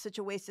that as such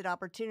a wasted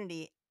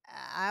opportunity.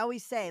 I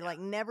always say, Yeah. like,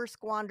 never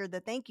squander the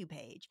thank you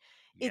page.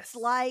 It's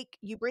Yes. like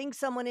you bring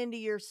someone into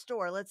your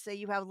store. Let's say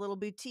you have a little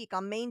boutique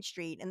on Main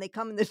Street and they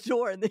come in the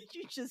door and then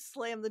you just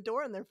slam the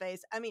door in their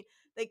face. I mean,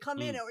 they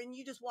come in Mm. and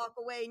you just walk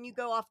away and you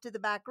go off to the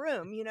back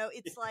room.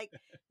 It's like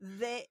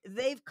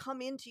they've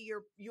come into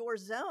your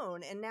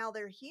zone and now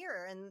they're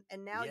here and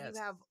now you Yes.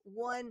 have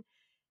one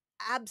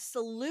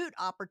absolute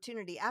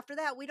opportunity. After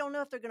that, we don't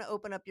know if they're going to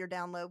open up your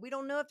download. We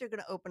don't know if they're going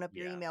to open up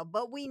your Yeah. email,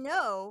 but we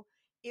know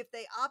if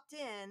they opt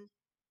in,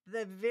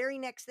 the very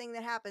next thing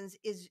that happens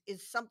is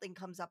something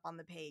comes up on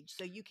the page.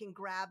 So you can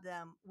grab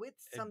them with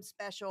It, some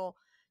special,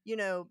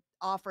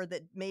 offer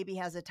that maybe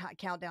has a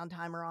countdown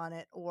timer on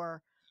it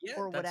or yeah,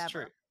 that's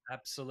true. whatever.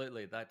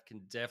 Absolutely. That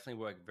can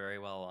definitely work very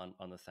well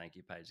on the thank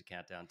you page, a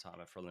countdown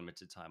timer for a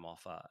limited time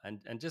offer.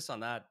 And just on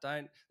that,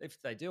 don't,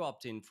 if they do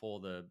opt in for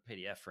the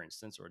PDF, for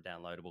instance, or a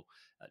downloadable,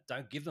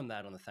 don't give them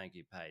that on the thank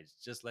you page.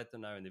 Just let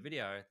them know in the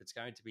video that's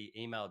going to be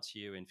emailed to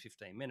you in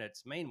 15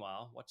 minutes.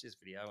 Meanwhile, watch this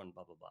video and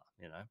blah, blah, blah,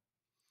 you know?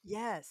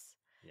 Yes.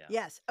 Yeah.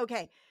 Yes.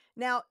 Okay.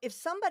 Now, if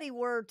somebody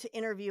were to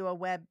interview a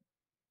web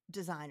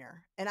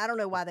designer, and I don't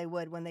know why they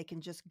would when they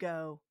can just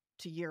go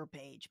to your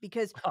page,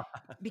 because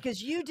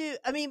you do,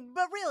 I mean,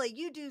 but really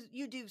you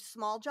do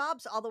small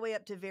jobs all the way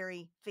up to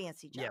very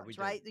fancy Yeah, we jobs,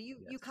 do. right? You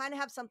Yes. kind of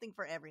have something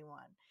for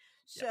everyone.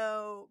 Yep.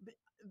 So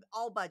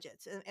all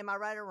budgets. Am I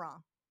right or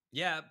wrong?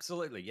 Yeah,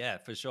 absolutely. Yeah,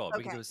 for sure.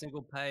 We can do Okay. a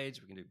single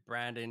page. We can do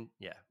branding.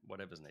 Yeah,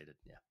 whatever's needed.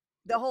 Yeah.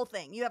 The whole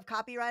thing. You have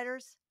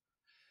copywriters?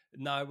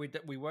 No,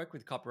 we work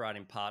with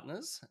copywriting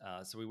partners,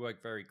 so we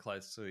work very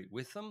closely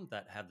with them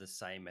that have the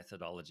same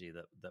methodology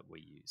that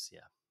we use.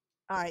 Yeah,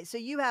 All right. So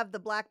you have the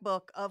black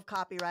book of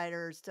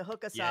copywriters to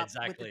hook us yeah, up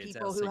with the exactly. It's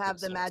our people who have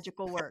secret the sauce.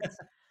 magical words.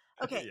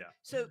 Okay. Yeah.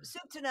 So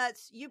soup to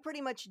nuts, you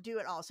pretty much do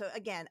it all. So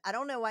again, I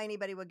don't know why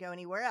anybody would go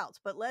anywhere else,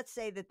 but let's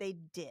say that they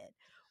did.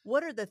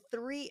 What are the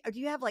three, or do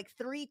you have like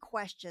three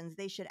questions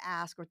they should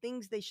ask or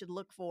things they should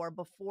look for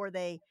before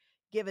they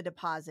give a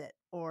deposit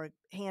or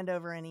hand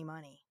over any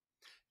money?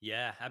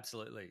 Yeah,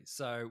 absolutely.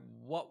 So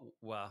what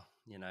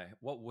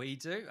we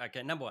do,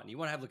 okay, number one, you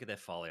want to have a look at their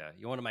folio.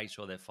 You want to make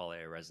sure their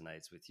folio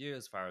resonates with you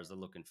as far as the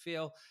look and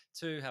feel.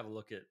 Two, have a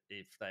look at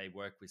if they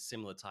work with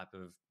similar type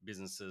of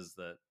businesses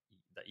that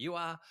you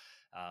are.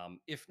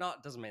 If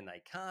not, doesn't mean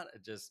they can't.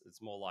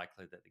 It's more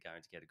likely that they're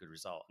going to get a good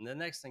result. And the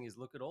next thing is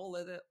look at all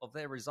of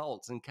their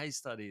results and case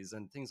studies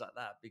and things like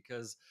that,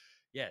 because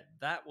yeah,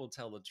 that will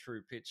tell the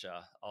true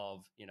picture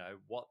of,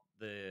 what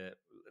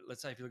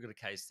let's say if you look at a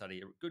case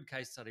study, a good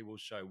case study will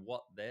show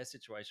what their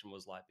situation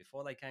was like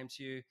before they came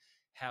to you,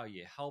 how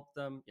you helped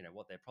them,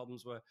 what their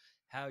problems were,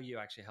 how you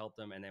actually helped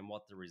them, and then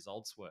what the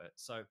results were.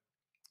 So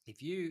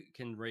if you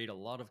can read a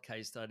lot of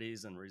case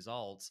studies and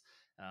results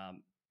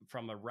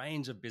from a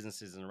range of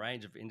businesses and a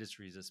range of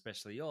industries,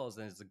 especially yours,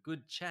 then there's a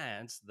good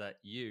chance that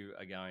you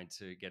are going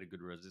to get a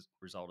good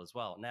result as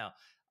well. Now,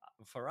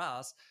 for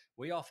us,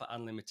 we offer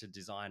unlimited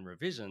design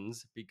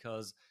revisions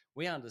because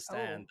we Oh,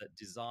 understand that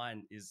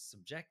design is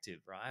subjective,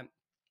 right?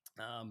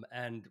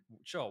 And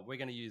sure, we're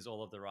going to use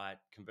all of the right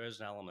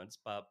conversion elements,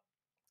 but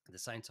at the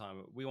same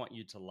time, we want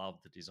you to love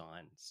the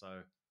design.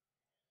 So,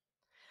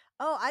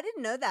 Oh, I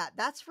didn't know that.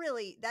 That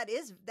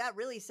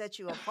really sets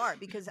you apart,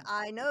 because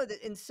I know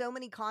that in so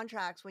many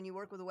contracts when you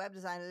work with a web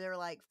designer, they're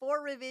like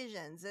 4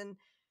 revisions. And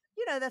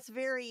that's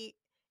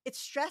it's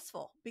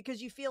stressful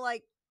because you feel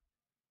like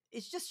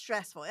it's just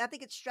stressful. I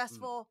think it's mm,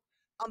 stressful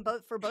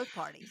for both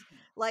parties.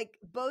 Like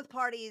both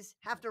parties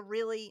have to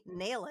really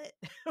nail it,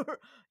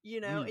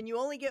 mm, and you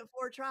only get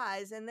 4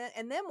 tries, and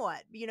then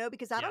what?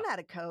 Because I yeah, don't know how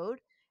to code.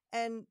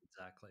 And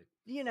exactly.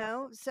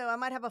 so I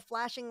might have a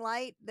flashing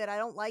light that I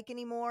don't like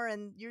anymore,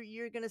 and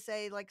you're going to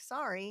say like,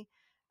 sorry.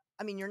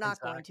 I mean, you're not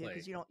going to,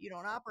 because Exactly. you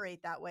don't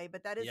operate that way,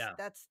 but Yeah.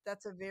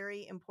 that's a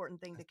very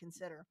important thing to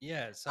consider.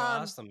 Yeah. So I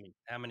Um asked them,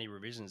 how many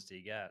revisions do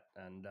you get?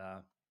 And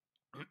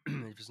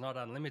if it's not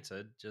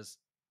unlimited, just,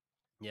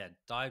 yeah,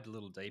 dive a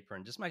little deeper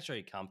and just make sure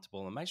you're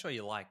comfortable and make sure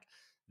you like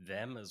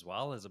them as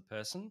well as a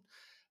person.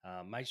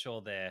 Make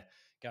sure they're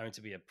going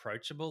to be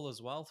approachable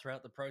as well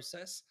throughout the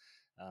process.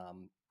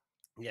 Um,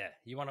 yeah,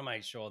 you want to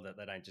make sure that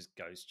they don't just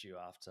ghost you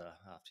after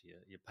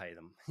you pay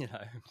them,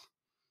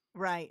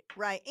 Right,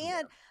 right. Yeah.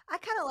 And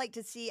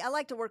I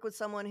like to work with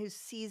someone who's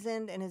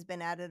seasoned and has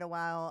been at it a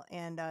while,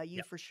 and you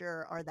Yep. for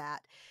sure are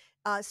that.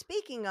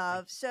 Speaking Thank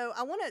of, you. so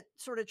I want to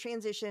sort of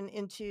transition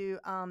into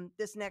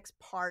this next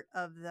part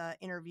of the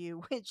interview,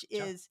 which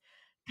Sure. is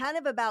kind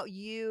of about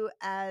you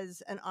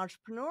as an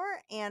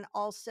entrepreneur. And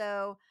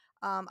also,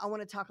 I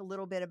want to talk a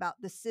little bit about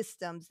the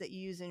systems that you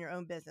use in your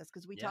own business,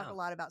 because we talk Yeah. a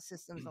lot about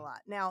systems a lot.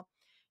 Now,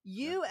 No.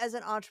 you as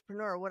an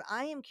entrepreneur, what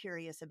I am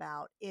curious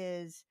about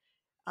is,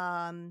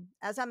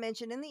 as I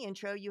mentioned in the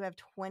intro, you have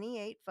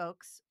 28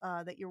 folks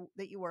that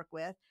you work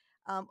with.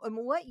 And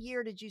what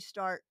year did you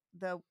start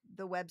the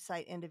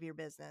website end of your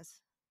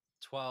business?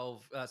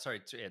 12,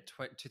 sorry,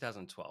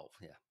 2012.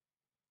 Yeah.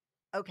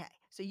 Okay,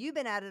 so you've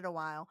been at it a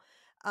while.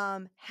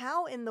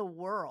 How in the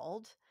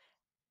world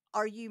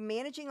are you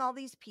managing all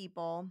these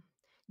people,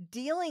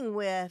 dealing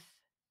with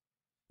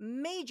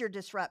major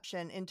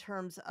disruption in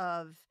terms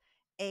of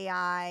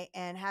AI,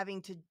 and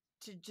having to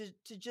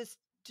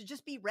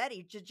just be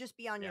ready, to just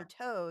be on Yeah. your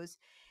toes,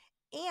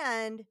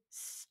 and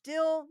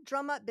still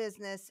drum up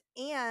business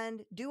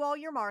and do all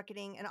your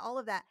marketing and all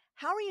of that?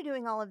 How are you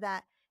doing all of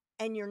that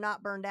and you're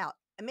not burned out?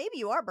 And maybe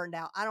you are burned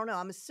out. I don't know.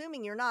 I'm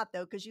assuming you're not,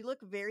 though, because you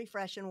look very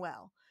fresh and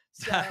well.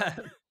 So,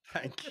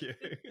 Thank you.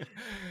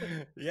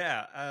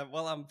 Yeah.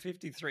 Well, I'm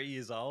 53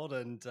 years old,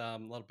 and a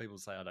lot of people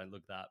say I don't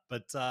look that.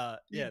 But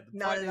you yeah, the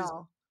not point at is,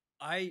 all.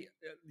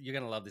 You're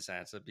going to love this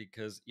answer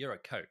because you're a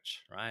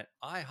coach, right?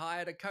 I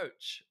hired a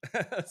coach.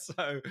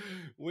 So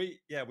we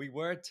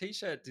were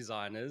t-shirt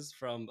designers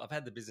I've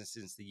had the business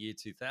since the year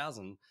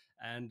 2000.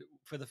 And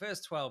for the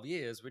first 12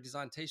 years, we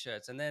designed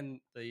t-shirts. And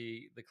then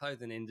the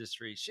clothing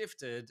industry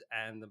shifted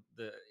and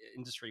the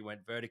industry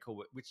went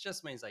vertical, which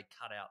just means they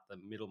cut out the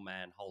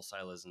middleman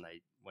wholesalers and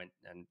they went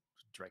and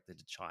directly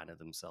to China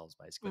themselves,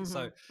 basically. Mm-hmm.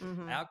 So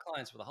Mm-hmm. our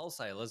clients were the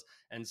wholesalers.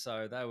 And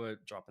so they were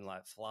dropping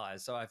like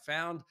flies. So I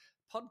found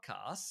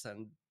podcasts,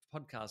 and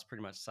podcasts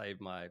pretty much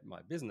saved my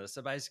business.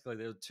 So basically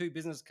there were two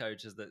business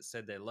coaches that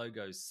said their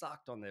logos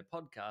sucked on their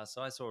podcast.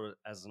 So I saw it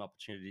as an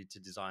opportunity to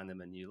design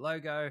them a new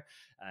logo.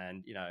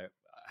 And,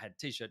 I had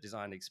t-shirt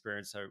design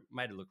experience, so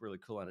made it look really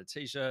cool on a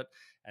t-shirt.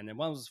 And then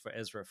one was for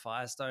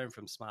𝗂𝗏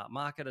from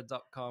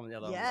smartmarketer.com, and the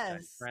other one was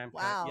James Yes. Schramko.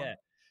 Wow. Yeah.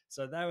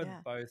 So they were Yeah.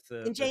 both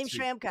And the James two.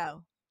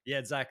 Schramko. Yeah,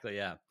 exactly.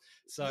 Yeah.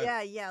 So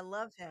Yeah. Yeah.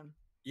 Love him.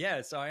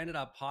 yeah, so I ended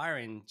up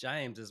hiring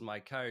James as my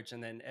coach,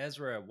 and then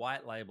Ezra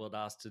white labeled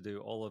us to do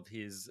all of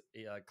his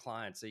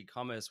clients'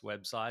 e-commerce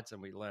websites,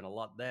 and we learn a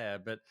lot there.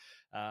 But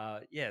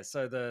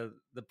so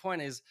the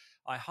point is,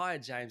 I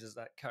hired James as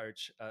that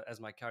coach, as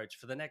my coach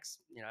for the next,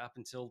 up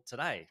until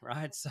today,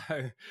 right? So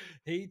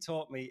he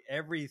taught me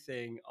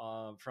everything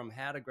from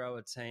how to grow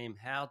a team,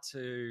 how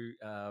to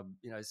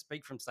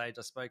speak from stage.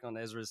 I spoke on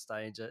Ezra's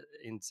stage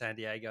in San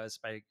Diego.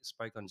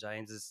 Spoke on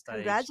James's stage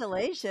in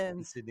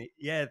Congratulations. Sydney.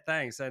 Yeah,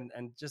 thanks. And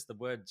just the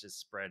word just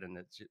spread, and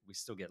we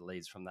still get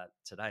leads from that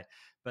today.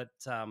 But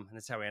and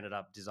that's how we ended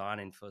up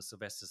designing for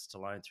Sylvester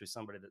Stallone through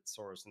somebody that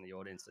saw us in the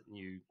audience that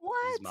knew his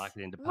What?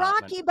 marketing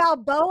department. Rocky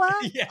Balboa?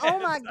 Yeah, Oh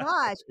my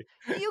gosh.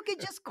 exactly. You could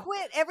just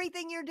quit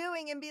everything you're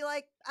doing and be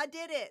like, I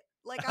did it.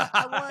 Like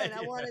I won.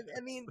 I Yeah. wanted,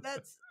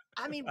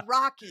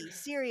 Rocky,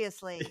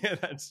 seriously. Yeah,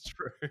 that's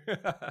true.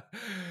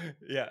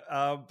 Yeah.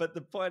 But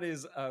the point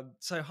is,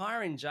 so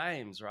hiring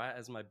James, right,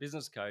 as my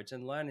business coach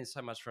and learning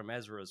so much from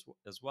Ezra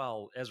as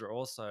well. Ezra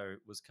also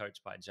was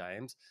coached by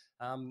James.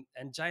 And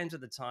James at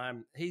the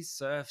time, he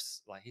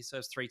surfs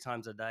 3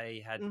 times a day.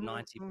 He had Mm-hmm,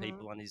 90 mm-hmm.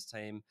 people on his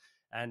team,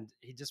 and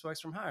he just works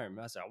from home.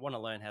 I said, I want to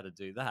learn how to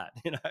do that,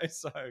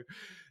 So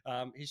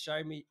he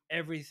showed me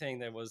everything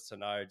there was to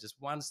know, just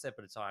one step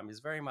at a time.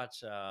 He's very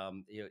much,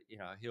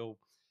 he'll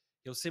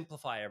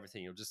simplify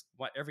everything. He'll just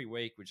every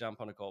week we jump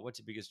on a call. What's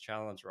your biggest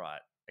challenge?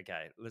 Right.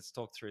 Okay, let's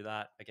talk through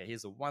that. Okay,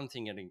 here's the one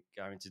thing you're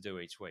going to do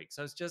each week.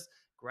 So it's just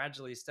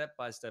gradually, step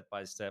by step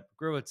by step,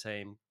 grew a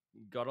team,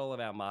 got all of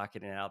our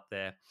marketing out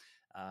there,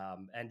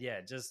 and yeah,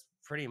 just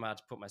pretty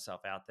much put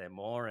myself out there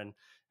more, and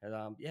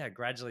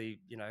gradually,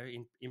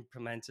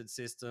 implemented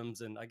systems,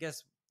 and I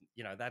guess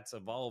that's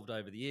evolved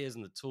over the years,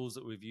 and the tools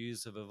that we've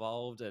used have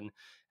evolved, and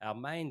our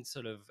main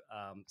sort of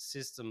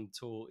system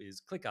tool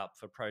is ClickUp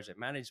for project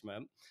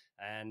management.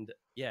 And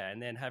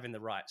then having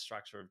the right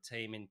structure of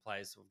team in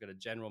place. We've got a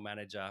general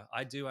manager.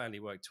 I do only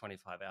work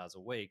 25 hours a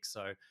week,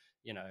 so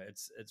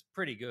it's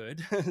pretty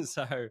good.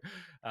 So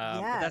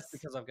but that's Yes.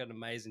 because I've got an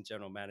amazing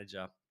general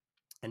manager,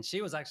 and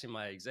she was actually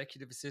my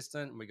executive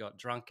assistant. And we got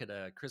drunk at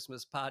a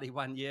Christmas party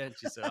one year, and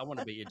she said, I want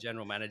to be your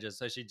general manager.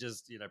 So she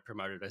just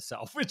promoted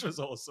herself, which was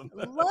awesome.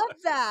 Love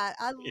that.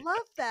 I Yeah.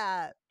 love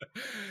that.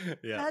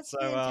 Yeah. That's So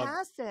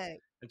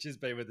fantastic. and she's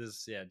been with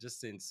us, just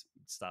since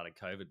start of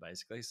COVID,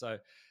 basically. So,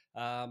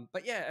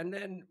 but yeah, and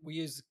then we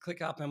use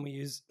ClickUp and we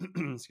use,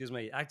 excuse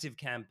me, Active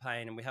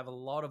Campaign, and we have a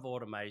lot of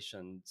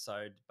automation.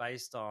 So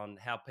based on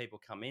how people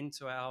come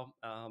into our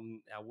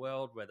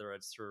world, whether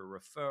it's through a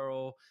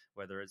referral,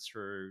 whether it's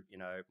through,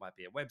 it might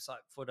be a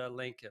website footer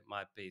link, it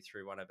might be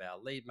through one of our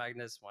lead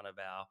magnets, one of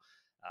our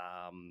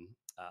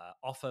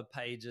offer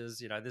pages.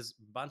 There's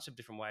a bunch of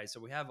different ways. So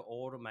we have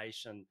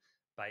automation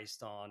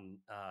based on,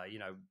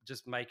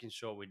 just making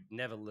sure we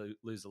never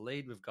lose a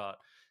lead. We've got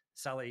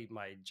Sally,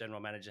 my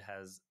general manager,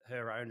 has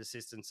her own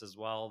assistants as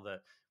well, that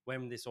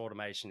when this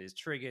automation is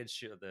triggered,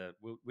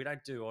 we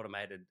don't do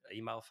automated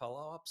email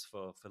follow-ups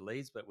for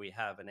leads, but we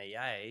have an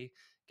EA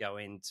go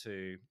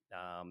into,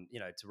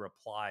 to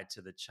reply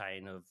to the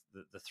chain of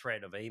the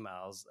thread of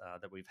emails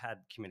that we've had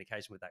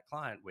communication with that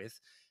client with,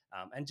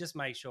 and just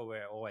make sure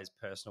we're always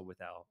personal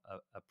with our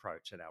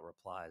approach and our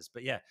replies.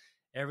 But yeah,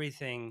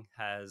 everything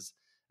has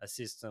a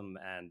system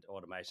and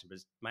automation, but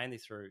it's mainly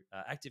through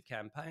Active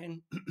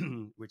Campaign,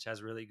 which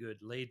has really good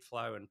lead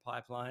flow and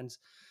pipelines.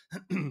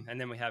 And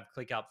then we have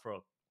ClickUp for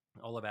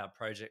all of our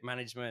project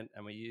management,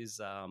 and we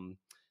use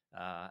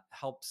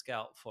Help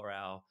Scout for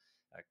our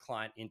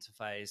client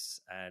interface.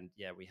 And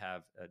yeah, we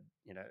have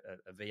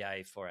a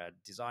VA for our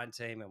design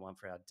team and one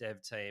for our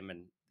dev team.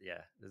 And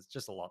yeah, there's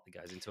just a lot that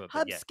goes into it. But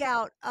Hub yeah,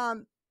 Scout.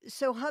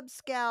 So Hub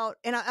Scout,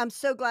 and I'm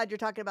so glad you're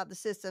talking about the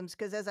systems,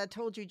 because as I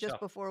told you just sure.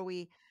 before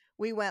we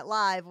went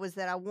live, was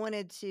that I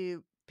wanted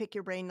to pick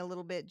your brain a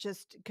little bit,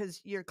 just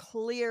because you're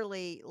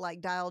clearly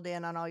like dialed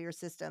in on all your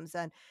systems.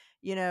 And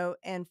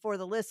and for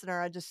the listener,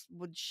 I just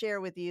would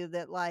share with you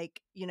that,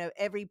 like,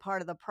 every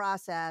part of the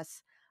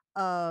process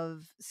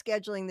of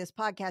scheduling this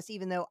podcast,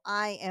 even though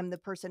I am the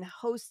person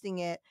hosting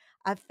it,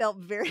 I felt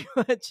very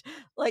much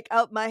like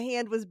my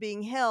hand was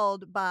being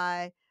held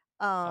by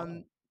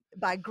Oh,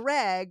 by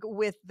Greg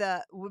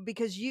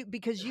because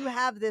you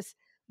have this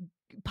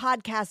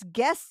podcast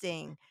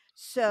guesting.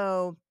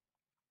 So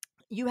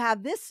you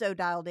have this so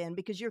dialed in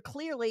because you're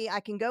clearly, I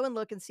can go and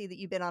look and see that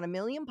you've been on a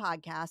million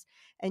podcasts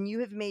and you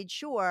have made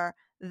sure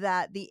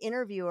that the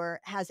interviewer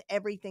has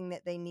everything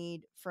that they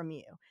need from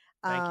you.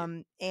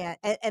 Thank you.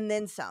 And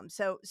then some.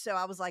 So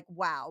I was like,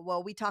 wow.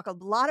 Well, we talk a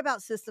lot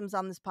about systems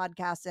on this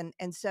podcast.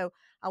 And so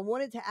I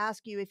wanted to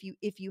ask you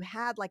if you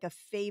had like a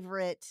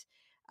favorite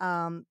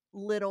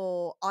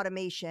little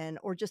automation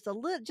or just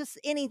just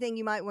anything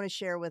you might want to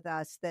share with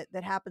us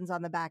that happens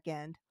on the back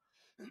end.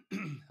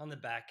 On the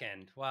back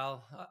end,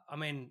 well, I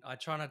mean, I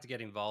try not to get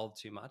involved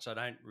too much. I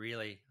don't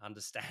really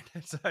understand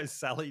it, so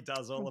Sally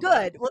does all of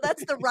that. Good. Well,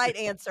 that's the right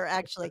answer,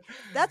 actually.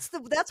 That's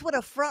what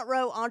a front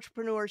row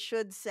entrepreneur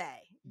should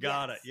say.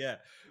 Got it. Yes.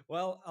 Yeah.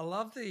 Well, I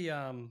love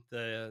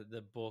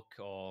the book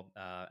or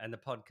and the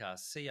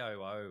podcast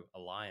COO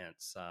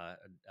Alliance. Oh.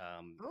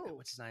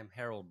 What's his name?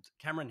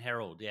 Cameron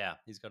Herold. Yeah,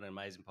 he's got an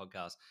amazing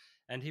podcast,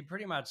 and he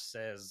pretty much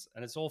says,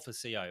 and it's all for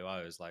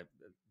COOs, like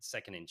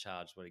second in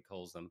charge, what he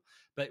calls them.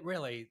 But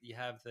really, you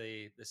have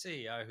the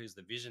CEO who's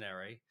the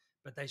visionary,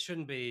 but they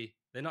shouldn't be.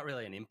 They're not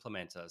really an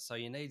implementer. So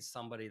you need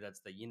somebody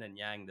that's the yin and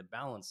yang, the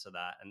balance to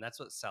that, and that's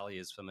what Sally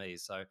is for me.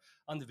 So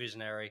I'm the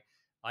visionary.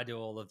 I do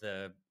all of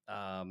the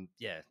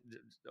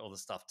all the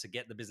stuff to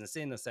get the business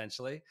in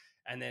essentially.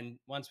 And then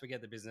once we get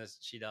the business,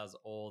 she does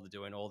all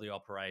the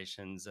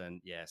operations.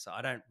 And yeah, so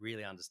I don't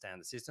really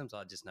understand the systems.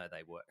 I just know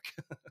they work.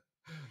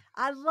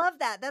 I love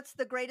that. That's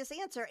the greatest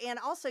answer. And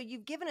also,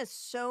 you've given us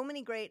so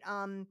many great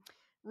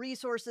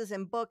resources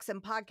and books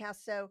and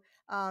podcasts.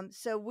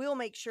 So we'll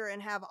make sure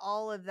and have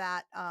all of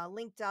that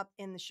linked up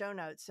in the show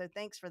notes. So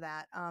thanks for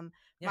that.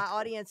 Yeah, My cool.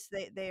 audience,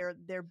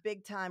 they're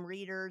big time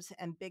readers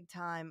and big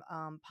time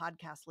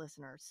podcast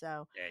listeners.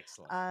 So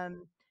Excellent.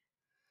 um,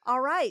 all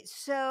right.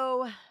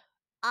 So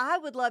I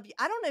would love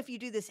I don't know if you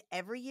do this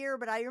every year,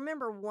 but I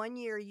remember one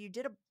year you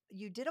did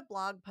a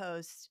blog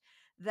post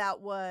that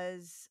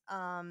was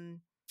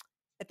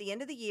at the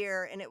end of the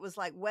year, and it was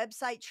like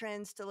website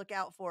trends to look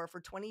out for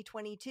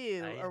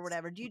 2022 or Yes.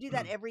 whatever. Do you do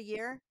that every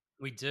year?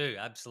 We do.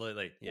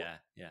 Absolutely. Well, Yeah.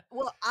 Yeah.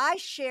 well, I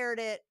shared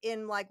it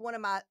in like one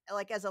of my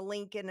like as a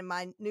link in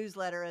my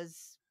newsletter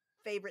as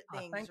favorite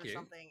things Thank or you.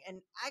 something,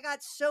 and I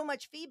got so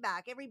much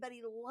feedback.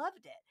 Everybody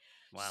loved it.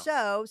 Wow.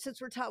 So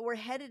since we're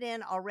headed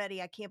in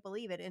already, I can't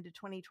believe it, into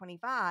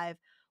 2025.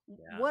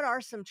 Yeah. What are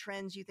some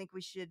trends you think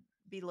we should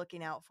be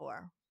looking out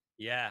for?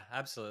 Yeah,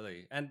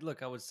 absolutely. And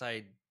look, I would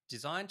say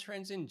design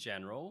trends in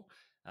general,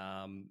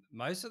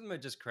 most of them are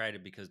just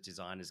created because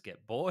designers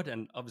get bored.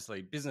 And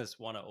obviously, business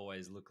want to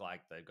always look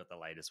like they've got the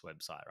latest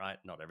website, right?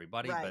 Not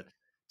everybody, Right. but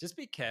just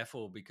be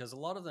careful because a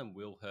lot of them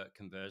will hurt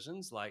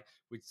conversions. Like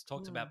we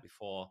talked Mm. about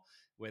before,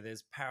 where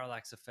there's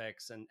parallax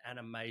effects and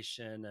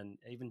animation and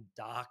even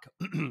dark,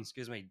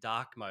 excuse me,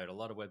 dark mode. A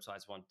lot of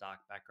websites want dark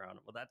background.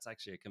 Well, that's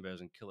actually a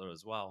conversion killer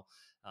as well.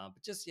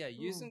 But just, yeah, Ooh.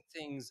 using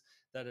things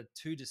that are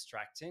too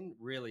distracting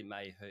really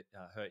may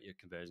hurt your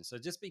conversion. So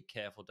just be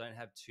careful. Don't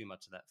have too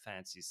much of that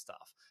fancy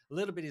stuff. A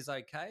little bit is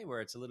okay where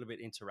it's a little bit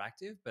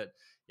interactive, but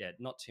yeah,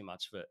 not too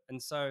much of it.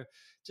 And so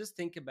just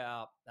think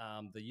about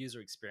the user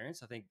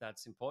experience. I think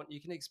that's important.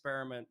 You can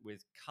experiment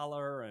with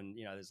color and,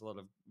 there's a lot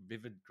of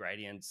vivid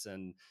gradients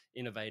and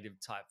innovative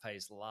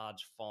typeface,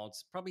 large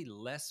fonts, probably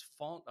less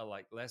font or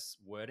like less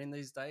wording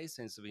these days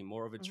seems to be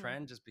more of a Hmm.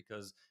 trend just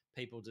because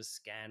people just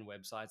scan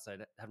websites. They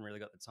haven't really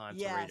got the time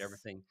to read Yes.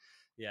 everything.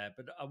 Yeah,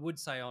 but I would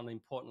say on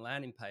important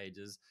landing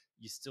pages,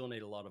 you still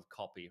need a lot of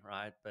copy,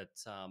 right? But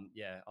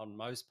yeah, on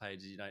most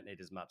pages, you don't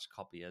need as much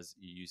copy as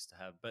you used to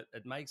have. But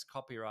it makes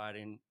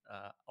copywriting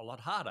a lot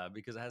harder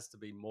because it has to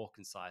be more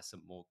concise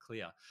and more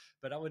clear.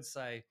 But I would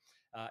say,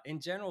 in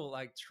general,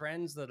 like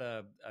trends that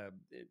are,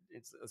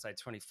 let's say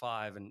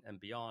 25 and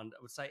beyond,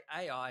 I would say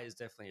AI is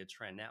definitely a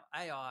trend. Now,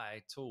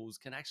 AI tools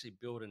can actually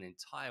build an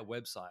entire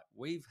website.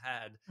 We've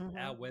had Hmm.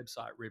 our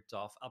website ripped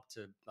off up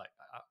to like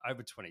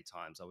over 20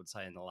 times, I would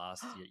say, in the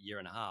last year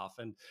and a half.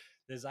 And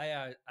there's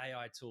AI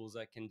tools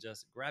that can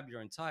just grab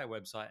your entire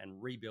website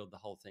and rebuild the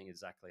whole thing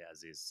exactly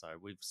as is. So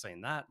we've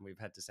seen that. And we've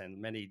had to send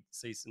many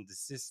cease and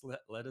desist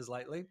letters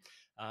lately.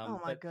 Oh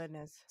my But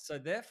goodness. so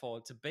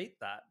therefore, to beat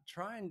that,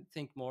 try and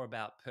think more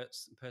about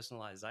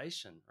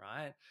personalization,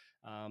 right?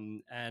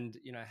 And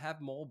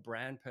have more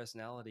brand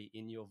personality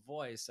in your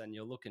voice and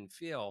your look and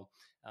feel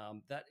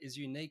that is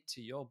unique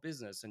to your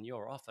business and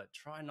your offer.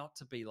 Try not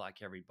to be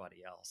like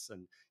everybody else,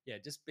 and yeah,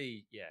 just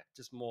be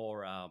just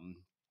more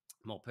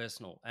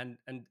personal. And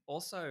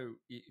also,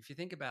 if you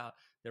think about,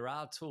 there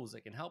are tools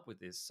that can help with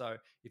this. So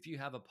if you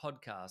have a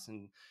podcast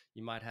and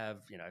you might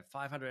have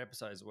 500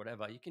 episodes or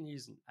whatever, you can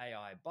use an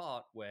AI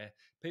bot where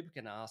people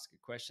can ask a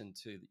question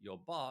to your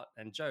bot.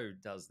 And Joe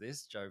does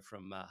this, Joe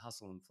from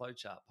Hustle and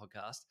Flowchart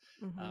podcast,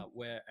 Hmm.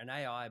 where an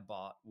AI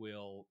bot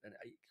will, and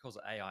he calls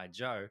it AI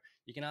Joe,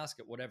 you can ask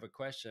it whatever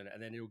question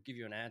and then it'll give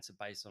you an answer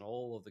based on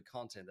all of the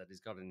content that he's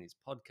got in his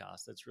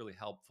podcast. That's really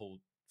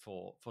helpful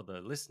for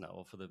the listener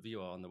or for the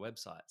viewer on the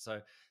website.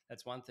 So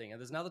that's one thing. And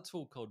there's another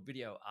tool called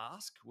Video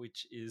Ask,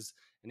 which is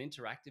an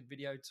interactive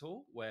video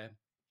tool where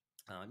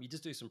You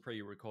just do some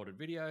pre-recorded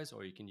videos,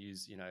 or you can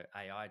use,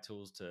 AI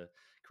tools to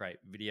create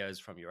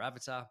videos from your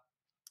avatar.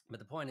 But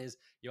the point is,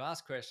 you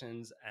ask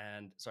questions,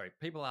 and sorry,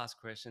 people ask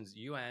questions,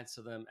 you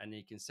answer them, and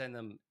you can send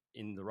them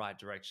in the right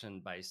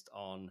direction based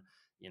on,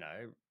 you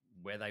know,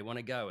 where they want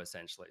to go,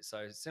 essentially.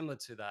 So similar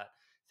to that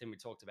thing we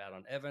talked about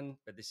on Evan,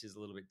 but this is a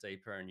little bit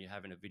deeper, and you're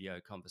having a video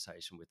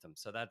conversation with them.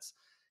 So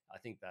I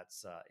think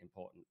that's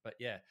important. But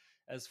yeah,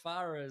 as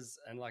far as,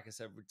 and like I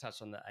said, we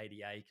touched on the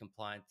ADA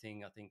compliant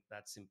thing. I think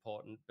that's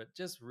important, but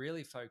just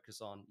really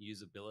focus on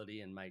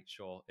usability and make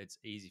sure it's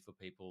easy for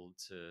people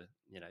to,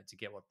 to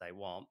get what they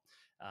want.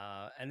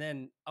 And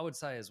then I would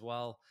say as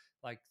well,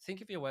 like,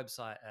 think of your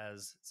website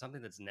as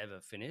something that's never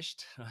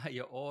finished. Right?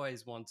 You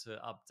always want to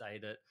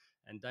update it,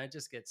 and don't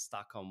just get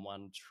stuck on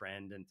one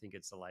trend and think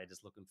it's the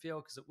latest look and feel,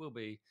 because it will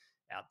be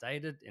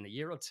outdated in a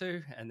year or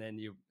two, and then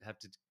you have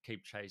to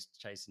keep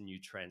chasing new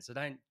trends. So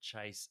don't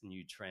chase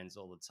new trends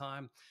all the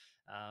time.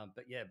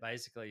 But yeah,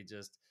 basically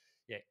just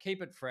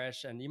keep it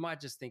fresh, and you might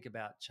just think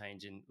about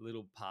changing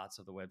little parts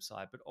of the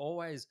website, but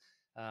always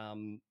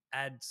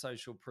add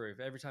social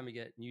proof. Every time you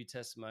get new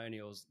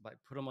testimonials, like,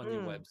 put them on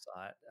your Mm.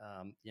 website.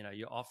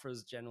 Your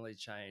offers generally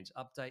change.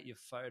 Update your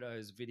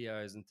photos,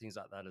 videos, and things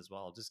like that as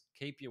well. Just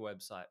keep your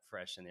website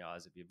fresh in the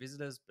eyes of your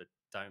visitors, but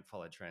don't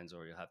follow trends,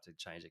 or you'll have to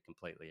change it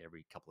completely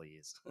every couple of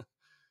years.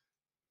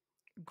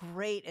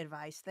 Great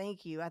advice.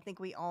 Thank you. I think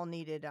we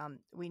needed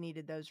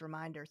those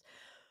reminders.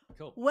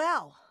 Cool.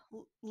 Well,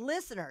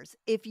 listeners,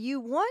 if you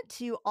want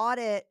to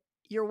audit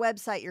your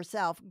website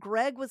yourself,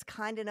 Greg was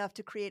kind enough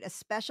to create a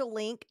special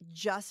link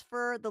just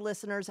for the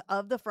listeners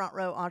of the Front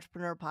Row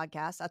Entrepreneur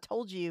Podcast. I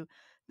told you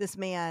this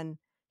man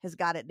has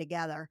got it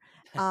together.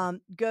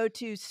 Go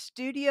to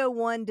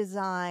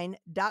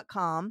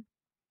studio1design.com.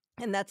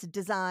 And that's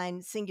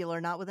design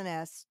singular, not with an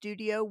S,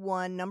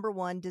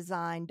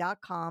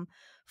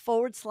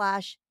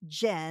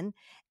 studio1design.com/Jen.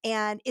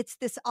 And it's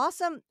this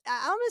awesome,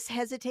 I almost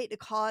hesitate to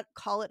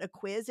call it a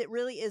quiz. It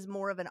really is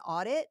more of an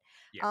audit.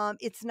 Yeah.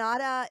 It's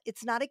not a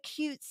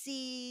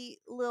cutesy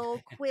little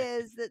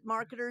quiz that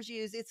marketers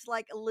use. It's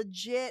like a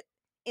legit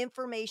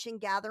information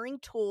gathering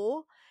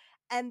tool.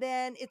 And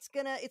then it's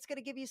gonna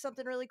give you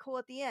something really cool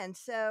at the end.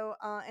 So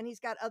and he's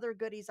got other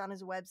goodies on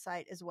his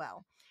website as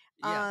well.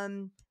 Yeah.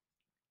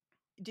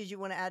 Did you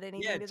want to add Yeah,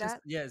 anything to that?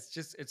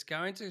 it's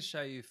going to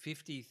show you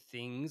 50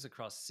 things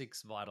across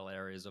 6 vital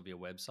areas of your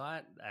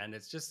website, and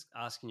it's just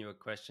asking you a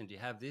question. Do you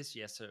have this?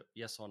 Yes or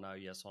no,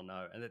 yes or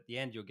no. And at the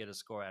end, you'll get a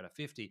score out of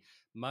 50.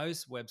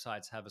 Most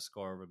websites have a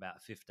score of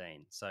about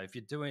 15. So if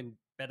you're doing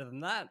better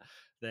than that,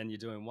 then you're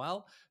doing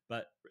well.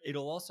 But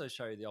it'll also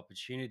show you the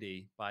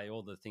opportunity by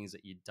all the things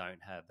that you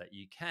don't have that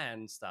you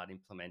can start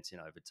implementing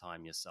over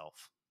time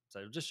yourself. So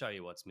it'll just show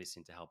you what's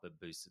missing to help it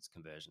boost its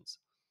conversions.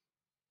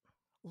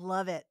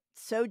 Love it.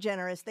 So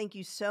generous. Thank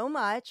you so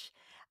much.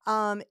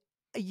 Um,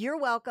 you're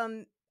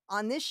welcome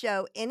on this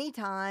show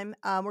anytime.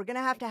 We're going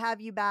to have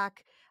you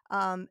back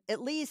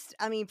at least,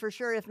 I mean, for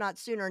sure, if not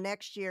sooner,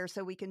 next year,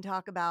 so we can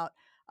talk about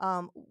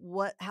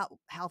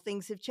how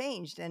things have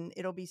changed, and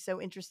it'll be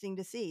so interesting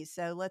to see.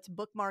 So let's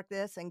bookmark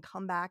this and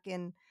come back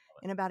in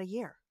about a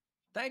year.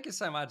 Thank you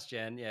so much,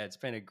 Jen. Yeah, it's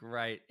been a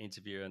great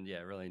interview, and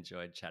really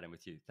enjoyed chatting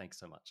with you. Thanks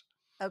so much.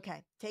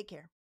 Okay. Take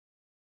care.